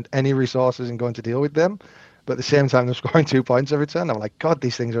want to spend any resources in going to deal with them. But at the same time, they're scoring 2 points every turn. I'm like, God,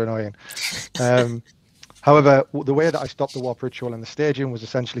 these things are annoying. However, the way that I stopped the Warp Ritual and the staging was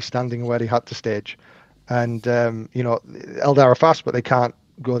essentially standing where he had to stage. And, Eldar are fast, but they can't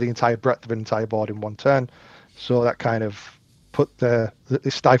go the entire breadth of an entire board in one turn. So that kind of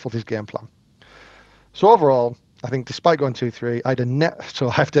it stifled his game plan. So overall, I think despite going 2-3, I had a net. So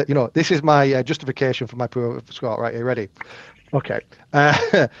I have to, this is my justification for my poor score. Right, are you ready? Okay.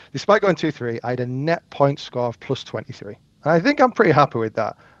 Despite going 2-3, I had a net point score of plus 23. And I think I'm pretty happy with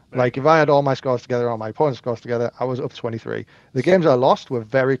that. Like if I had all my scores together, all my opponent's scores together, I was up 23. The games I lost were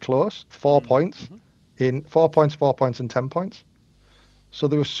very close, 4 points, in 4 points, 4 points, and 10 points. So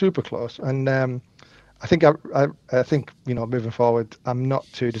they were super close. And I think moving forward, I'm not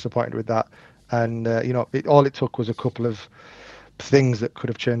too disappointed with that. And, all it took was a couple of things that could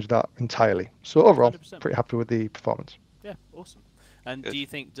have changed that entirely. So overall, 100%. Pretty happy with the performance. Yeah, awesome. And do you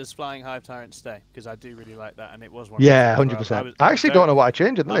think, does Flying Hive Tyrant stay? Because I do really like that, and it was one. 100%. I actually don't know what I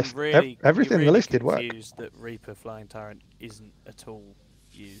changed in the list. Everything in the list did work. I'm confused that Reaper Flying Tyrant isn't at all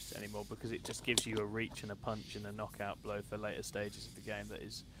used anymore, because it just gives you a reach and a punch and a knockout blow for later stages of the game that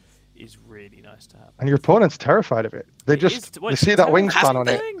is is really nice to have. And your opponent's terrified of it. They It is- well, they it's see a that terrifying wingspan on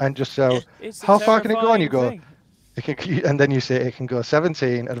it thing. and just so, It's a how far can it go? And you go, terrifying thing. it can, and then you say it can go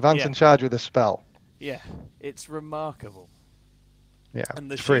 17, advance Yeah. and charge with a spell. Yeah, it's remarkable. Yeah,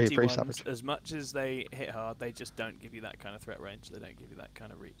 And the it's pretty shooty ones, savage. as much as they hit hard, they just don't give you that kind of threat range. They don't give you that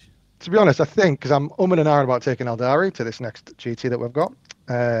kind of reach. To be honest, I think, because I'm umming and ahhing about taking Eldari to this next GT that we've got,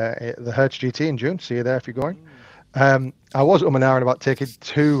 the Hertz GT in June. See you there if you're going. I was umming and ahhing about taking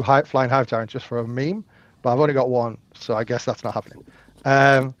 2 flying hive tyrants just for a meme, but I've only got 1, so I guess that's not happening.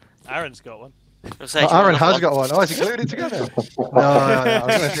 Aaron's got one. Aaron has got one. Oh, is he glued it together? No. I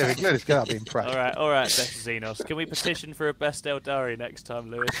was going to say, if he glued it together, I'd be impressed. All right, Xenos. Can we petition for a best Eldari next time,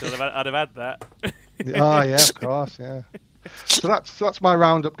 Lewis? I'd have had that. Oh, yeah, of course, yeah. So that's my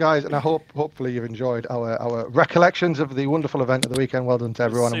roundup, guys, and I hopefully you've enjoyed our recollections of the wonderful event of the weekend. Well done to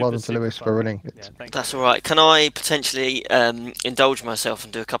everyone, and well done to Lewis for running. Yeah, That's all right. Can I potentially indulge myself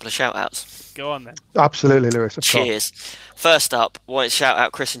and do a couple of shout-outs? Go on then. Absolutely, Lewis. Of Cheers. First up, I want to shout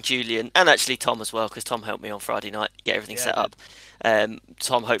out Chris and Julian, and actually Tom as well, because Tom helped me on Friday night get everything set up.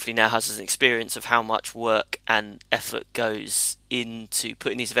 Tom hopefully now has an experience of how much work and effort goes into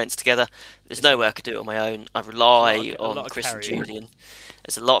putting these events together. There's no way I could do it on my own. I rely on Chris and Julian.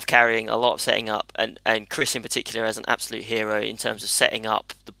 There's a lot of carrying, a lot of setting up, and Chris in particular as an absolute hero in terms of setting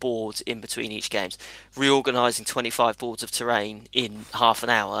up the boards in between each games. Reorganising 25 boards of terrain in half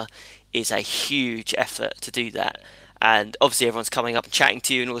an hour is a huge effort to do that. And obviously everyone's coming up and chatting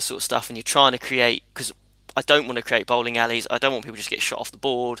to you and all this sort of stuff, and you're trying to create, because I don't want to create bowling alleys. I don't want people to just get shot off the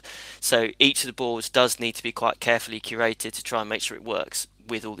board. So each of the boards does need to be quite carefully curated to try and make sure it works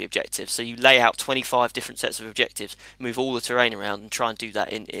with all the objectives. So you lay out 25 different sets of objectives, move all the terrain around, and try and do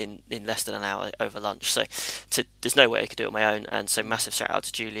that in less than an hour over lunch. So there's no way I could do it on my own. And so massive shout out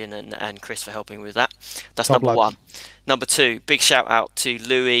to Julian and Chris for helping with that. That's Top number lads. 1. Number 2, big shout out to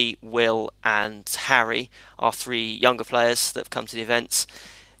Louis, Will, and Harry, our 3 younger players that have come to the events.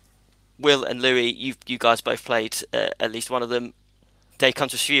 Will and Louis, you guys both played at least one of them. They come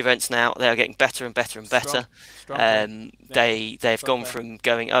to a few events now. They are getting better and better and better. They've gone from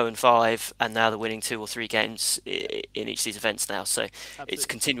going 0-5, and now they're winning 2 or 3 games in each of these events now. So it's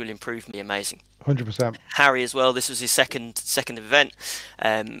continual improvement, amazing. 100%. Harry as well. This was his second event.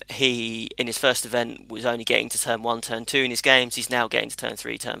 He in his first event was only getting to turn 1, turn 2 in his games. He's now getting to turn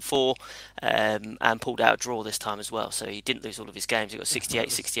 3, turn 4, and pulled out a draw this time as well. So he didn't lose all of his games. He got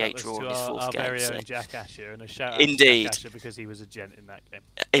 68 draw in his fourth game. Very So. own Jack Asher, and a shout out Indeed. to Jack Asher because he was a gent in that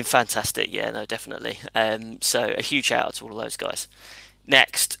game. Fantastic, yeah, no, definitely. So a huge shout out to all of those guys.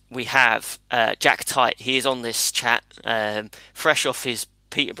 Next, we have Jack Tight. He is on this chat, fresh off his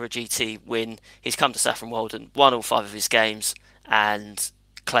Peterborough GT win. He's come to Saffron Walden, won all 5 of his games, and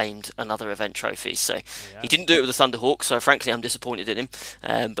claimed another event trophy. So he didn't do it with the Thunderhawk, so frankly I'm disappointed in him.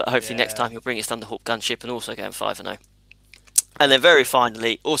 But hopefully next time he'll bring his Thunderhawk gunship and also go 5-0. And then very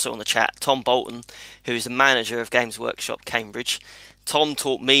finally, also on the chat, Tom Bolton, who is the manager of Games Workshop Cambridge. Tom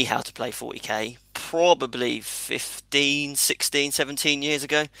taught me how to play 40k probably 15, 16, 17 years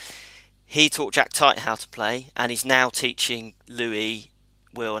ago. He taught Jack Tight how to play, and he's now teaching Louis,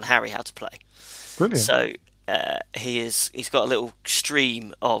 Will and Harry how to play. Brilliant. So he's got a little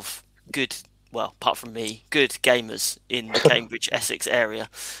stream of good, well, apart from me, good gamers in the Cambridge Essex area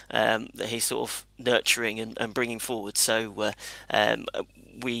that he's sort of nurturing and bringing forward. So I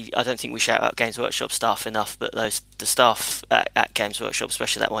don't think we shout out Games Workshop staff enough, but the staff at Games Workshop,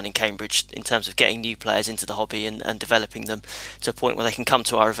 especially that one in Cambridge, in terms of getting new players into the hobby and developing them to a point where they can come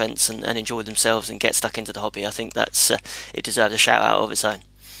to our events and enjoy themselves and get stuck into the hobby, I think that's it deserves a shout out of its own.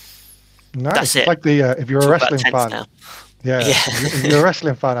 Nice. That's it's it. like the if you're a Talk about wrestling tents fan. now. Yeah. If you're a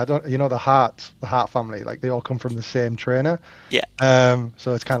wrestling fan, the Hart family, like they all come from the same trainer. Yeah.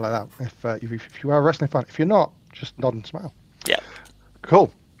 So it's kind of like that. If you are a wrestling fan, if you're not, just nod and smile. Yeah.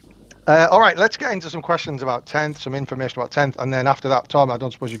 Cool. All right, let's get into some questions about 10th, some information about 10th, and then after that, Tom, I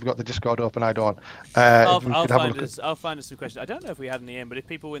don't suppose you've got the Discord open, I don't. I'll find us some questions. I don't know if we had any in, but if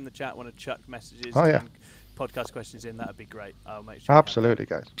people in the chat want to chuck messages and podcast questions in, that'd be great. I'll make sure. Absolutely,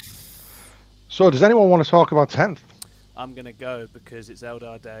 guys. So, does anyone want to talk about 10th? I'm going to go because it's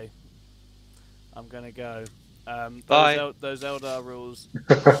Eldar Day. I'm going to go. Bye. Those Eldar rules.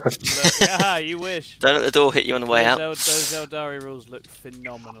 You wish. Don't let the door hit you on the way out. Those Eldari rules look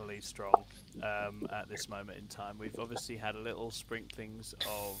phenomenally strong at this moment in time. We've obviously had a little sprinklings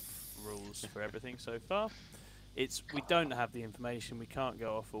of rules for everything so far. We don't have the information. We can't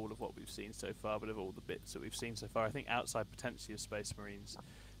go off all of what we've seen so far, but of all the bits that we've seen so far, I think outside potentially of Space Marines,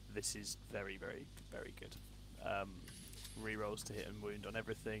 this is very, very, very good. Rerolls to hit and wound on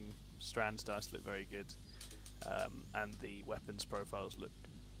everything. Strands dice look very good. And the weapons profiles look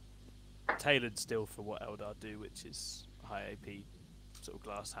tailored still for what Eldar do, which is high AP, sort of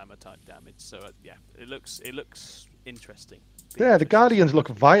glass hammer type damage. So yeah, it looks interesting. Yeah, the Guardians look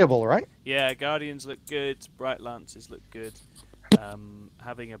viable, right? Yeah, Guardians look good. Bright Lances look good.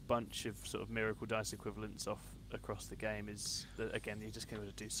 Having a bunch of sort of Miracle Dice equivalents across the game is, again, you're just going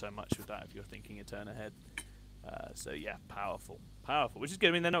to do so much with that if you're thinking a turn ahead. So yeah, powerful, which is good.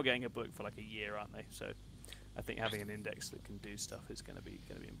 I mean, they're not getting a book for like a year, aren't they? So I think having an index that can do stuff is going to be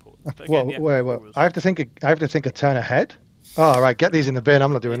important. But again, wait. I have to think a turn ahead. Oh, right, get these in the bin.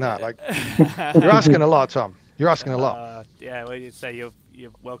 I'm not doing that. Like, you're asking a lot, Tom. You're asking a lot. Yeah, well, you'd say you're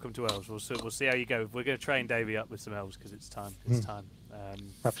welcome to elves. We'll see how you go. We're going to train Davey up with some elves because it's time. It's time.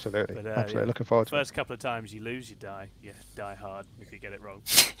 Absolutely. But, absolutely. Looking forward to it. First couple of times you lose, you die. Yeah, die hard if you get it wrong.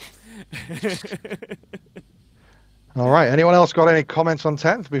 All right. Anyone else got any comments on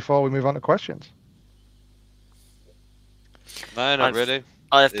 10th before we move on to questions? No, not really.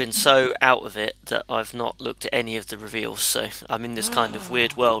 I've been so out of it that I've not looked at any of the reveals, so I'm in this kind of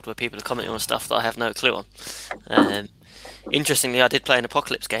weird world where people are commenting on stuff that I have no clue on. Interestingly, I did play an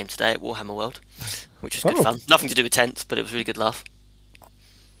Apocalypse game today at Warhammer World, which was good fun. Nothing to do with 10th, but it was a really good laugh.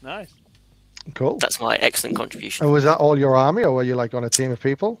 Nice. Cool. That's my excellent contribution. And was that all your army, or were you like on a team of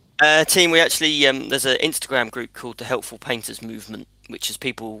people? Team, we actually, there's an Instagram group called the Helpful Painters Movement, which is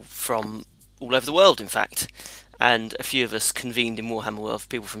people from all over the world, in fact. And a few of us convened in Warhammer World,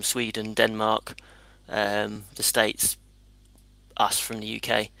 people from Sweden, Denmark, the States, us from the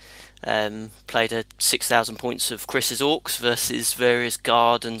UK. Played a 6,000 points of Chris's Orks versus various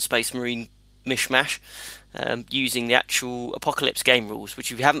Guard and Space Marine mishmash, using the actual Apocalypse game rules,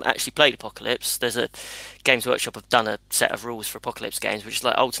 which if you haven't actually played Apocalypse, there's a Games Workshop have done a set of rules for Apocalypse games, which is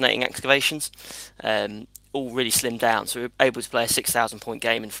like alternating excavations, all really slimmed down, so we're able to play a 6,000 point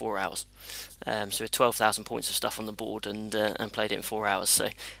game in 4 hours. So 12,000 points of stuff on the board and played it in 4 hours. So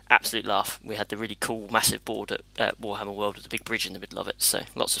absolute laugh. We had the really cool massive board at Warhammer World with a big bridge in the middle of it. So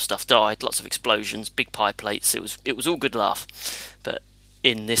lots of stuff died, lots of explosions, big pie plates. It was all good laugh. But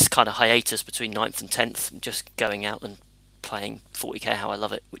in this kind of hiatus between 9th and 10th, I'm just going out and playing 40k how I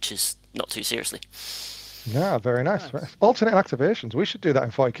love it, which is not too seriously. Yeah, very nice. Alternate activations. We should do that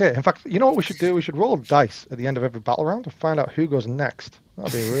in 40k. In fact, you know what we should do? We should roll dice at the end of every battle round and find out who goes next.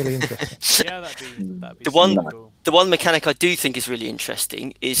 That'd be really interesting. Yeah, that'd be cool. The one mechanic I do think is really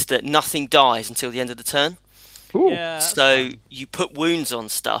interesting is that nothing dies until the end of the turn. Ooh. Yeah, so you put wounds on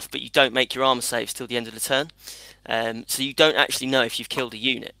stuff, but you don't make your armor saves till the end of the turn. So you don't actually know if you've killed a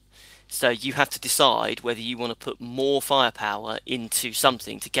unit. So you have to decide whether you want to put more firepower into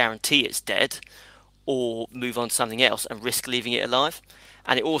something to guarantee it's dead, or move on to something else and risk leaving it alive.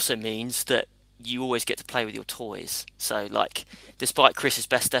 And it also means that you always get to play with your toys. So, like, despite Chris's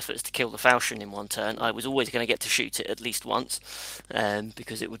best efforts to kill the Falchion in one turn, I was always going to get to shoot it at least once,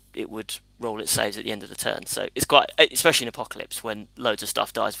 because it would roll its saves at the end of the turn. So it's quite, especially in Apocalypse, when loads of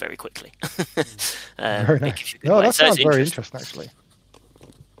stuff dies very quickly. Very nice. No, that sounds very interesting, actually.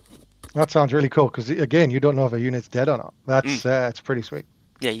 That sounds really cool, because, again, you don't know if a unit's dead or not. That's it's pretty sweet.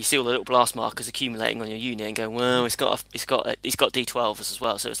 Yeah, you see all the little blast markers accumulating on your unit and going, well, it's got D12s as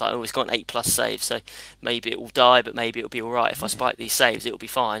well, so it's like, oh, it's got an 8+ save, so maybe it will die, but maybe it'll be all right. If I spike these saves, it'll be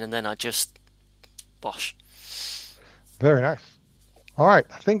fine, and then I just bosh. Very nice. All right,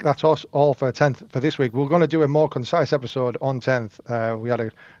 I think that's us all for 10th for this week. We're going to do a more concise episode on 10th. We had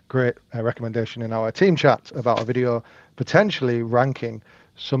a great recommendation in our team chat about a video potentially ranking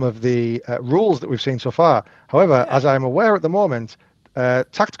some of the rules that we've seen so far. However, as I'm aware at the moment,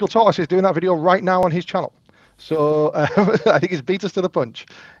 Tactical Tortoise is doing that video right now on his channel. So I think he's beat us to the punch.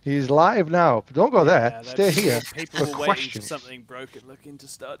 He's live now. But don't go there. Stay here people for were questions. Waiting for something broken looking to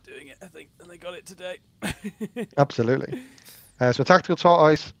start doing it, I think, and they got it today. Absolutely. So Tactical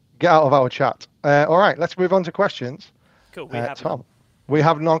Tortoise, get out of our chat. All right, let's move on to questions. Cool. We have Tom, we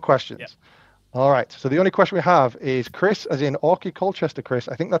have no questions. Yep. All right. So the only question we have is Chris, as in Orky Colchester Chris.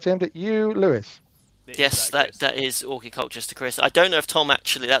 I think that's aimed at you, Lewis. Yes, that is Orky Colchester Chris. I don't know if Tom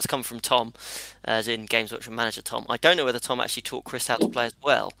actually, that's come from Tom, as in Games Workshop Manager Tom. I don't know whether Tom actually taught Chris how to play as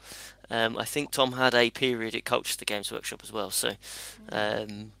well. I think Tom had a period at Colchester Games Workshop as well. So,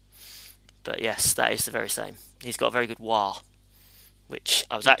 but yes, that is the very same. He's got a very good war, which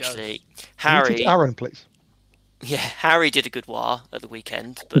I was actually Harry. Teach Aaron, please. Yeah, Harry did a good war at the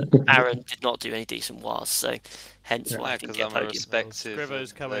weekend, but Aaron did not do any decent wars. So, hence why I didn't get a podium.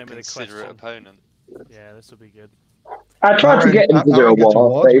 Scrivo's coming in with a considerate opponent. Yeah, this will be good. I tried to get him to do a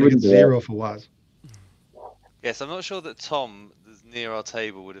war, but he wouldn't do it. 0 for Waz. Yes, I'm not sure that Tom, that's near our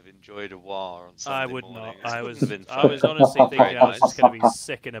table, would have enjoyed a war on Sunday I would morning. not. I was honestly thinking I was just going to be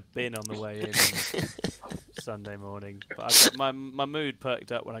sick in a bin on the way in. Sunday morning. But my mood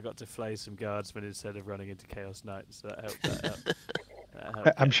perked up when I got to flay some guardsmen instead of running into Chaos Knights. So that helped that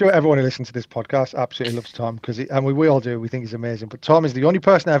out. I'm sure everyone who listens to this podcast absolutely loves Tom because, and we all do. We think he's amazing. But Tom is the only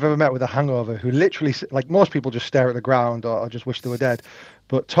person I've ever met with a hangover who literally, like most people, just stare at the ground or just wish they were dead.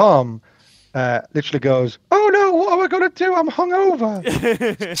 But Tom literally goes, "Oh no, what am I going to do? I'm hungover."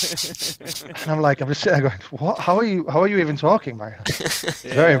 And I'm just sitting there going, "What? How are you even talking, man?"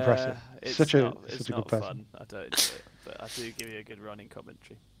 Very impressive. Such a good person. Fun. I don't enjoy it, but I do give you a good running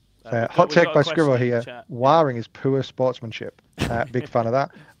commentary. Hot take by Scrivo here. Wiring is poor sportsmanship. Big fan of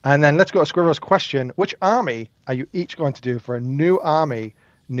that. And then let's go to Scrivo's question. Which army are you each going to do for a new army,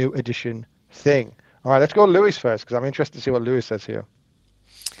 new edition thing? All right, let's go Lewis first because I'm interested to see what Lewis says here.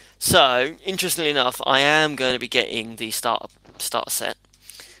 So, interestingly enough, I am going to be getting the starter set.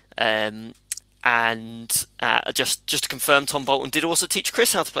 And just to confirm, Tom Bolton did also teach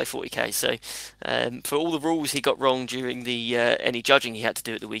Chris how to play 40k. So for all the rules he got wrong during the any judging he had to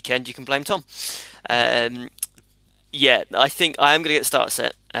do at the weekend, you can blame Tom. Yeah, I think I am going to get the starter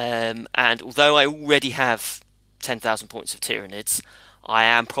set. And although I already have 10,000 points of Tyranids, I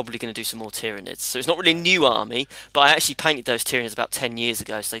am probably going to do some more Tyranids. So it's not really a new army, but I actually painted those Tyranids about 10 years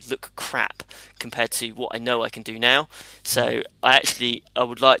ago, so they look crap compared to what I know I can do now. So I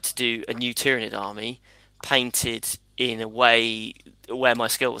would like to do a new Tyranid army painted in a way where my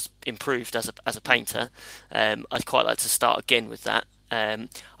skill was improved as a painter. I'd quite like to start again with that.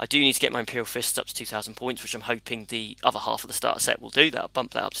 I do need to get my Imperial Fists up to 2,000 points, which I'm hoping the other half of the starter set will do. That'll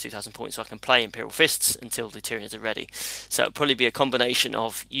bump that up to 2,000 points so I can play Imperial Fists until the Tyranids are ready. So it'll probably be a combination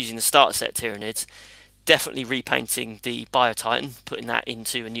of using the starter set Tyranids, definitely repainting the Bio-Titan, putting that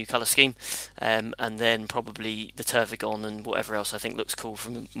into a new colour scheme, and then probably the Tervigon and whatever else I think looks cool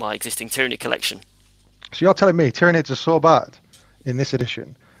from my existing Tyranid collection. So you're telling me Tyranids are so bad in this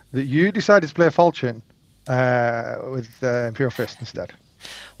edition that you decided to play Falchion with Imperial Fist instead?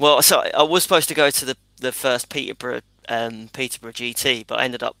 Well, so I was supposed to go to the first Peterborough GT, but I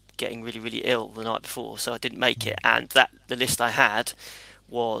ended up getting really, really ill the night before, so I didn't make it. And the list I had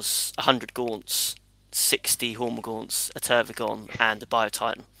was 100 Gaunts, 60 Hormagaunts, a Tervigon, and a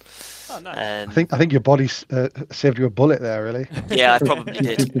Bio-Titan. Oh, nice. I think your body saved you a bullet there, really. Yeah, I probably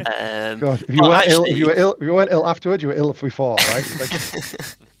did. God, if you weren't ill afterwards, you were ill before,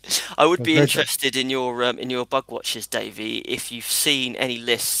 right? I would be interested in your bug watches, Davey, if you've seen any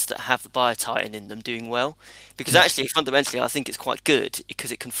lists that have the Bio-Titan in them doing well, because actually fundamentally I think it's quite good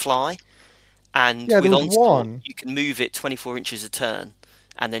because it can fly, and with Onslaught you can move it 24 inches a turn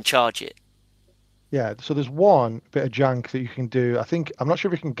and then charge it. Yeah, so there's one bit of jank that you can do. I'm not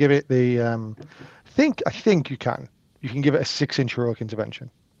sure if you can give it the. I think you can. You can give it a 6-inch heroic intervention.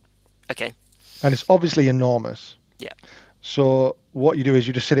 Okay. And it's obviously enormous. Yeah. So what you do is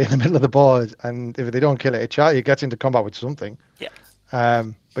you just sit it in the middle of the board, and if they don't kill it, it gets into combat with something. Yeah.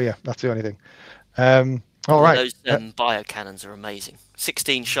 But yeah, that's the only thing. All right. Those bio cannons are amazing.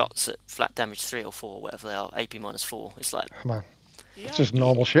 16 shots at flat damage 3 or 4, whatever they are, AP -4. It's like. Come on. It's just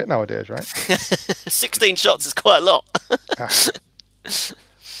normal shit nowadays, right? 16 shots is quite a lot.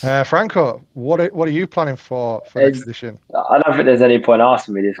 Franco, what are you planning for next edition? I don't think there's any point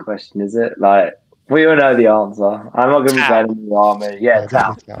asking me this question, is it? Like, we all know the answer. I'm not going to be playing in the army. Yeah,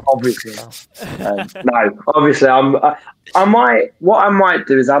 Tau, obviously. No, obviously, I might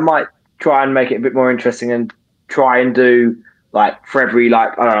do is I might try and make it a bit more interesting and try and do like for every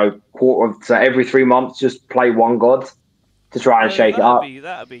I don't know so every 3 months just play one god. To try and shake it up.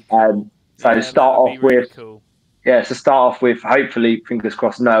 That'd be cool. To start off really with, cool. Hopefully, fingers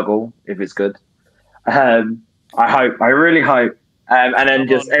crossed, Nurgle, if it's good. I really hope. And then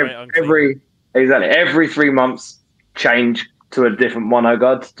just every 3 months, change to a different mono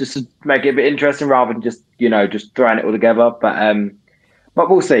god, just to make it a bit interesting rather than just throwing it all together. But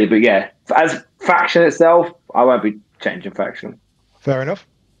we'll see. But yeah, as faction itself, I won't be changing faction. Fair enough.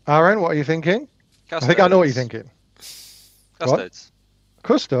 Aaron, what are you thinking? Custodes. I think I know what you're thinking. Custodes.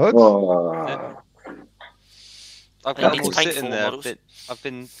 Custodes? Oh. I've got them all sitting there. I've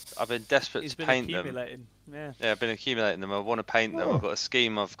been desperate to paint them. Yeah, I've been accumulating them. I want to paint them. I've got a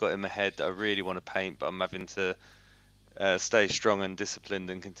scheme I've got in my head that I really want to paint, but I'm having to stay strong and disciplined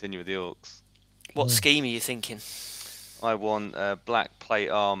and continue with the Orks. What scheme are you thinking? I want black plate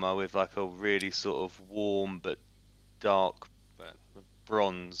armor with like a really sort of warm but dark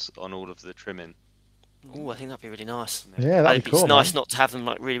bronze on all of the trimming. Oh, I think that'd be really nice. Yeah, that'd be cool. It's nice not to have them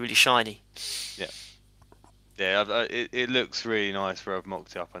like really, really shiny. Yeah. It looks really nice where I've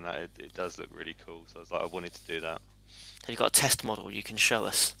mocked it up, and that it does look really cool. So I wanted to do that. Have you got a test model you can show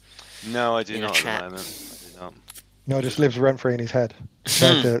us? No, I do not at the moment. I do not. No, it just lives rent-free in his head.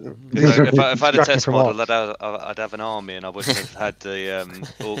 Trying to If I had a distract him test from model, Orks. I'd have an army, and I wouldn't have had the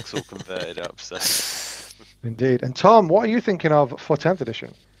orcs all converted up. So Indeed. And Tom, what are you thinking of for 10th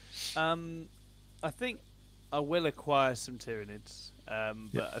edition? I think I will acquire some Tyranids,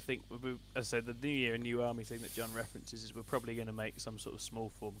 but I think, as I said, the New Year and New Army thing that John references is we're probably going to make some sort of small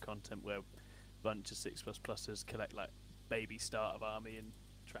form content where a bunch of 6++ers collect like baby start of army and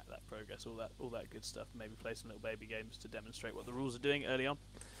track that progress, all that good stuff. Maybe play some little baby games to demonstrate what the rules are doing early on.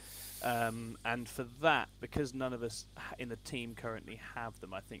 And for that, because none of us in the team currently have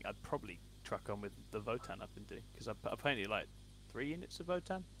them, I think I'd probably truck on with the Votan I've been doing, because I've only like 3 units of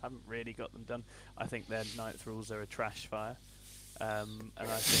Votan. Haven't really got them done. I think their 9th rules are a trash fire, and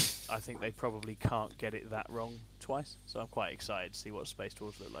I think they probably can't get it that wrong twice. So I'm quite excited to see what Space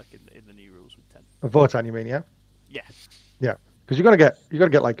Dwarves look like in the new rules with 10. A Votan, you mean? Yeah. Yeah. Yeah. Because you got to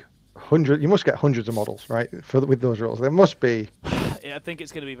get like hundreds. You must get hundreds of models, right? With those rules, there must be. Yeah, I think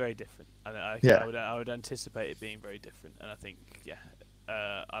it's going to be very different. I would anticipate it being very different, and I think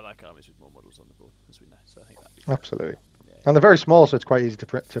I like armies with more models on the board, as we know. So I think that'd be Absolutely. Yeah. And they're very small, so it's quite easy to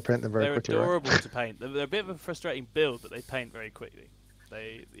print them very they're quickly. They're adorable right? to paint. They're a bit of a frustrating build, but they paint very quickly.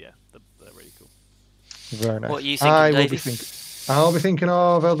 They're really cool. Very nice. What are you thinking, Davey? I'll be thinking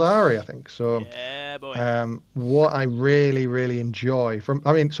of Eldari, I think. So, Yeah, boy. what I really, really enjoy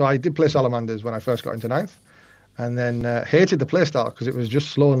so I did play Salamanders when I first got into 9th, and then hated the playstyle because it was just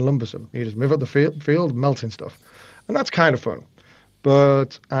slow and lumbersome. You just move up the field, melting stuff, and that's kind of fun.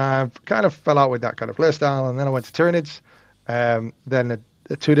 But I've kind of fell out with that kind of playstyle, and then I went to Tyranids. Then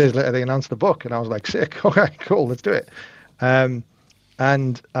 2 days later, they announced the book, and I was like, sick. Okay, cool, let's do it. And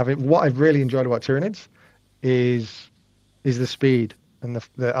what I've really enjoyed about Tyranids is the speed and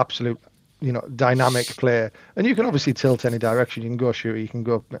the absolute, dynamic play. And you can obviously tilt any direction. You can go shooter. You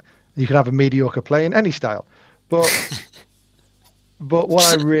can have a mediocre play in any style. But what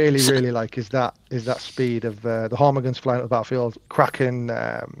I really, really like is that speed of the Hormigans flying at the battlefield, cracking,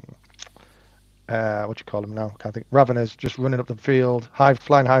 what you call them now? Can't think. Raveners just running up the field,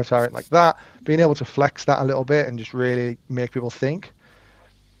 flying hive tyrant like that. Being able to flex that a little bit and just really make people think.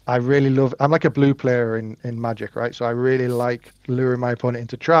 I really love. I'm like a blue player in Magic, right? So I really like luring my opponent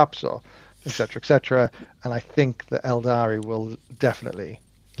into traps or etc. etc. And I think that Eldari will definitely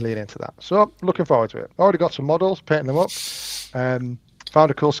lean into that. So looking forward to it. Already got some models, painting them up.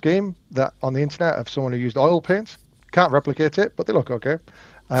 Found a cool scheme that on the internet of someone who used oil paint. Can't replicate it, but they look okay.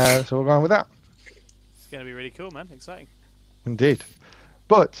 So we're going with that. It's going to be really cool, man. Exciting. Indeed.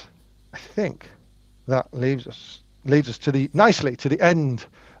 But I think that leads us nicely to the end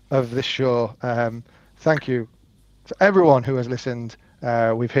of this show. Thank you to everyone who has listened.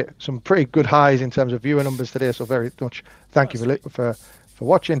 We've hit some pretty good highs in terms of viewer numbers today, so very much thank you for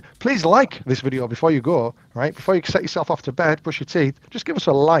watching. Please like this video before you go, right? Before you set yourself off to bed, brush your teeth, just give us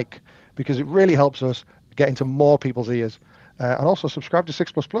a like, because it really helps us get into more people's ears. And also subscribe to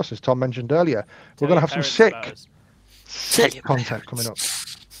 6++, as Tom mentioned earlier. We're going to have some sick content coming up.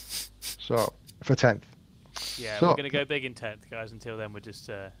 So, for 10th. Yeah, we're going to go big in 10th, guys. Until then, we're just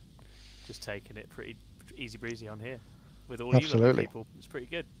taking it pretty easy breezy on here with all you little people. It's pretty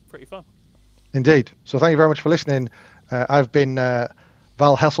good, pretty fun. Indeed. So thank you very much for listening. I've been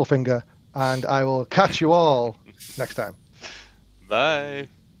Val Hesselfinger, and I will catch you all next time. Bye.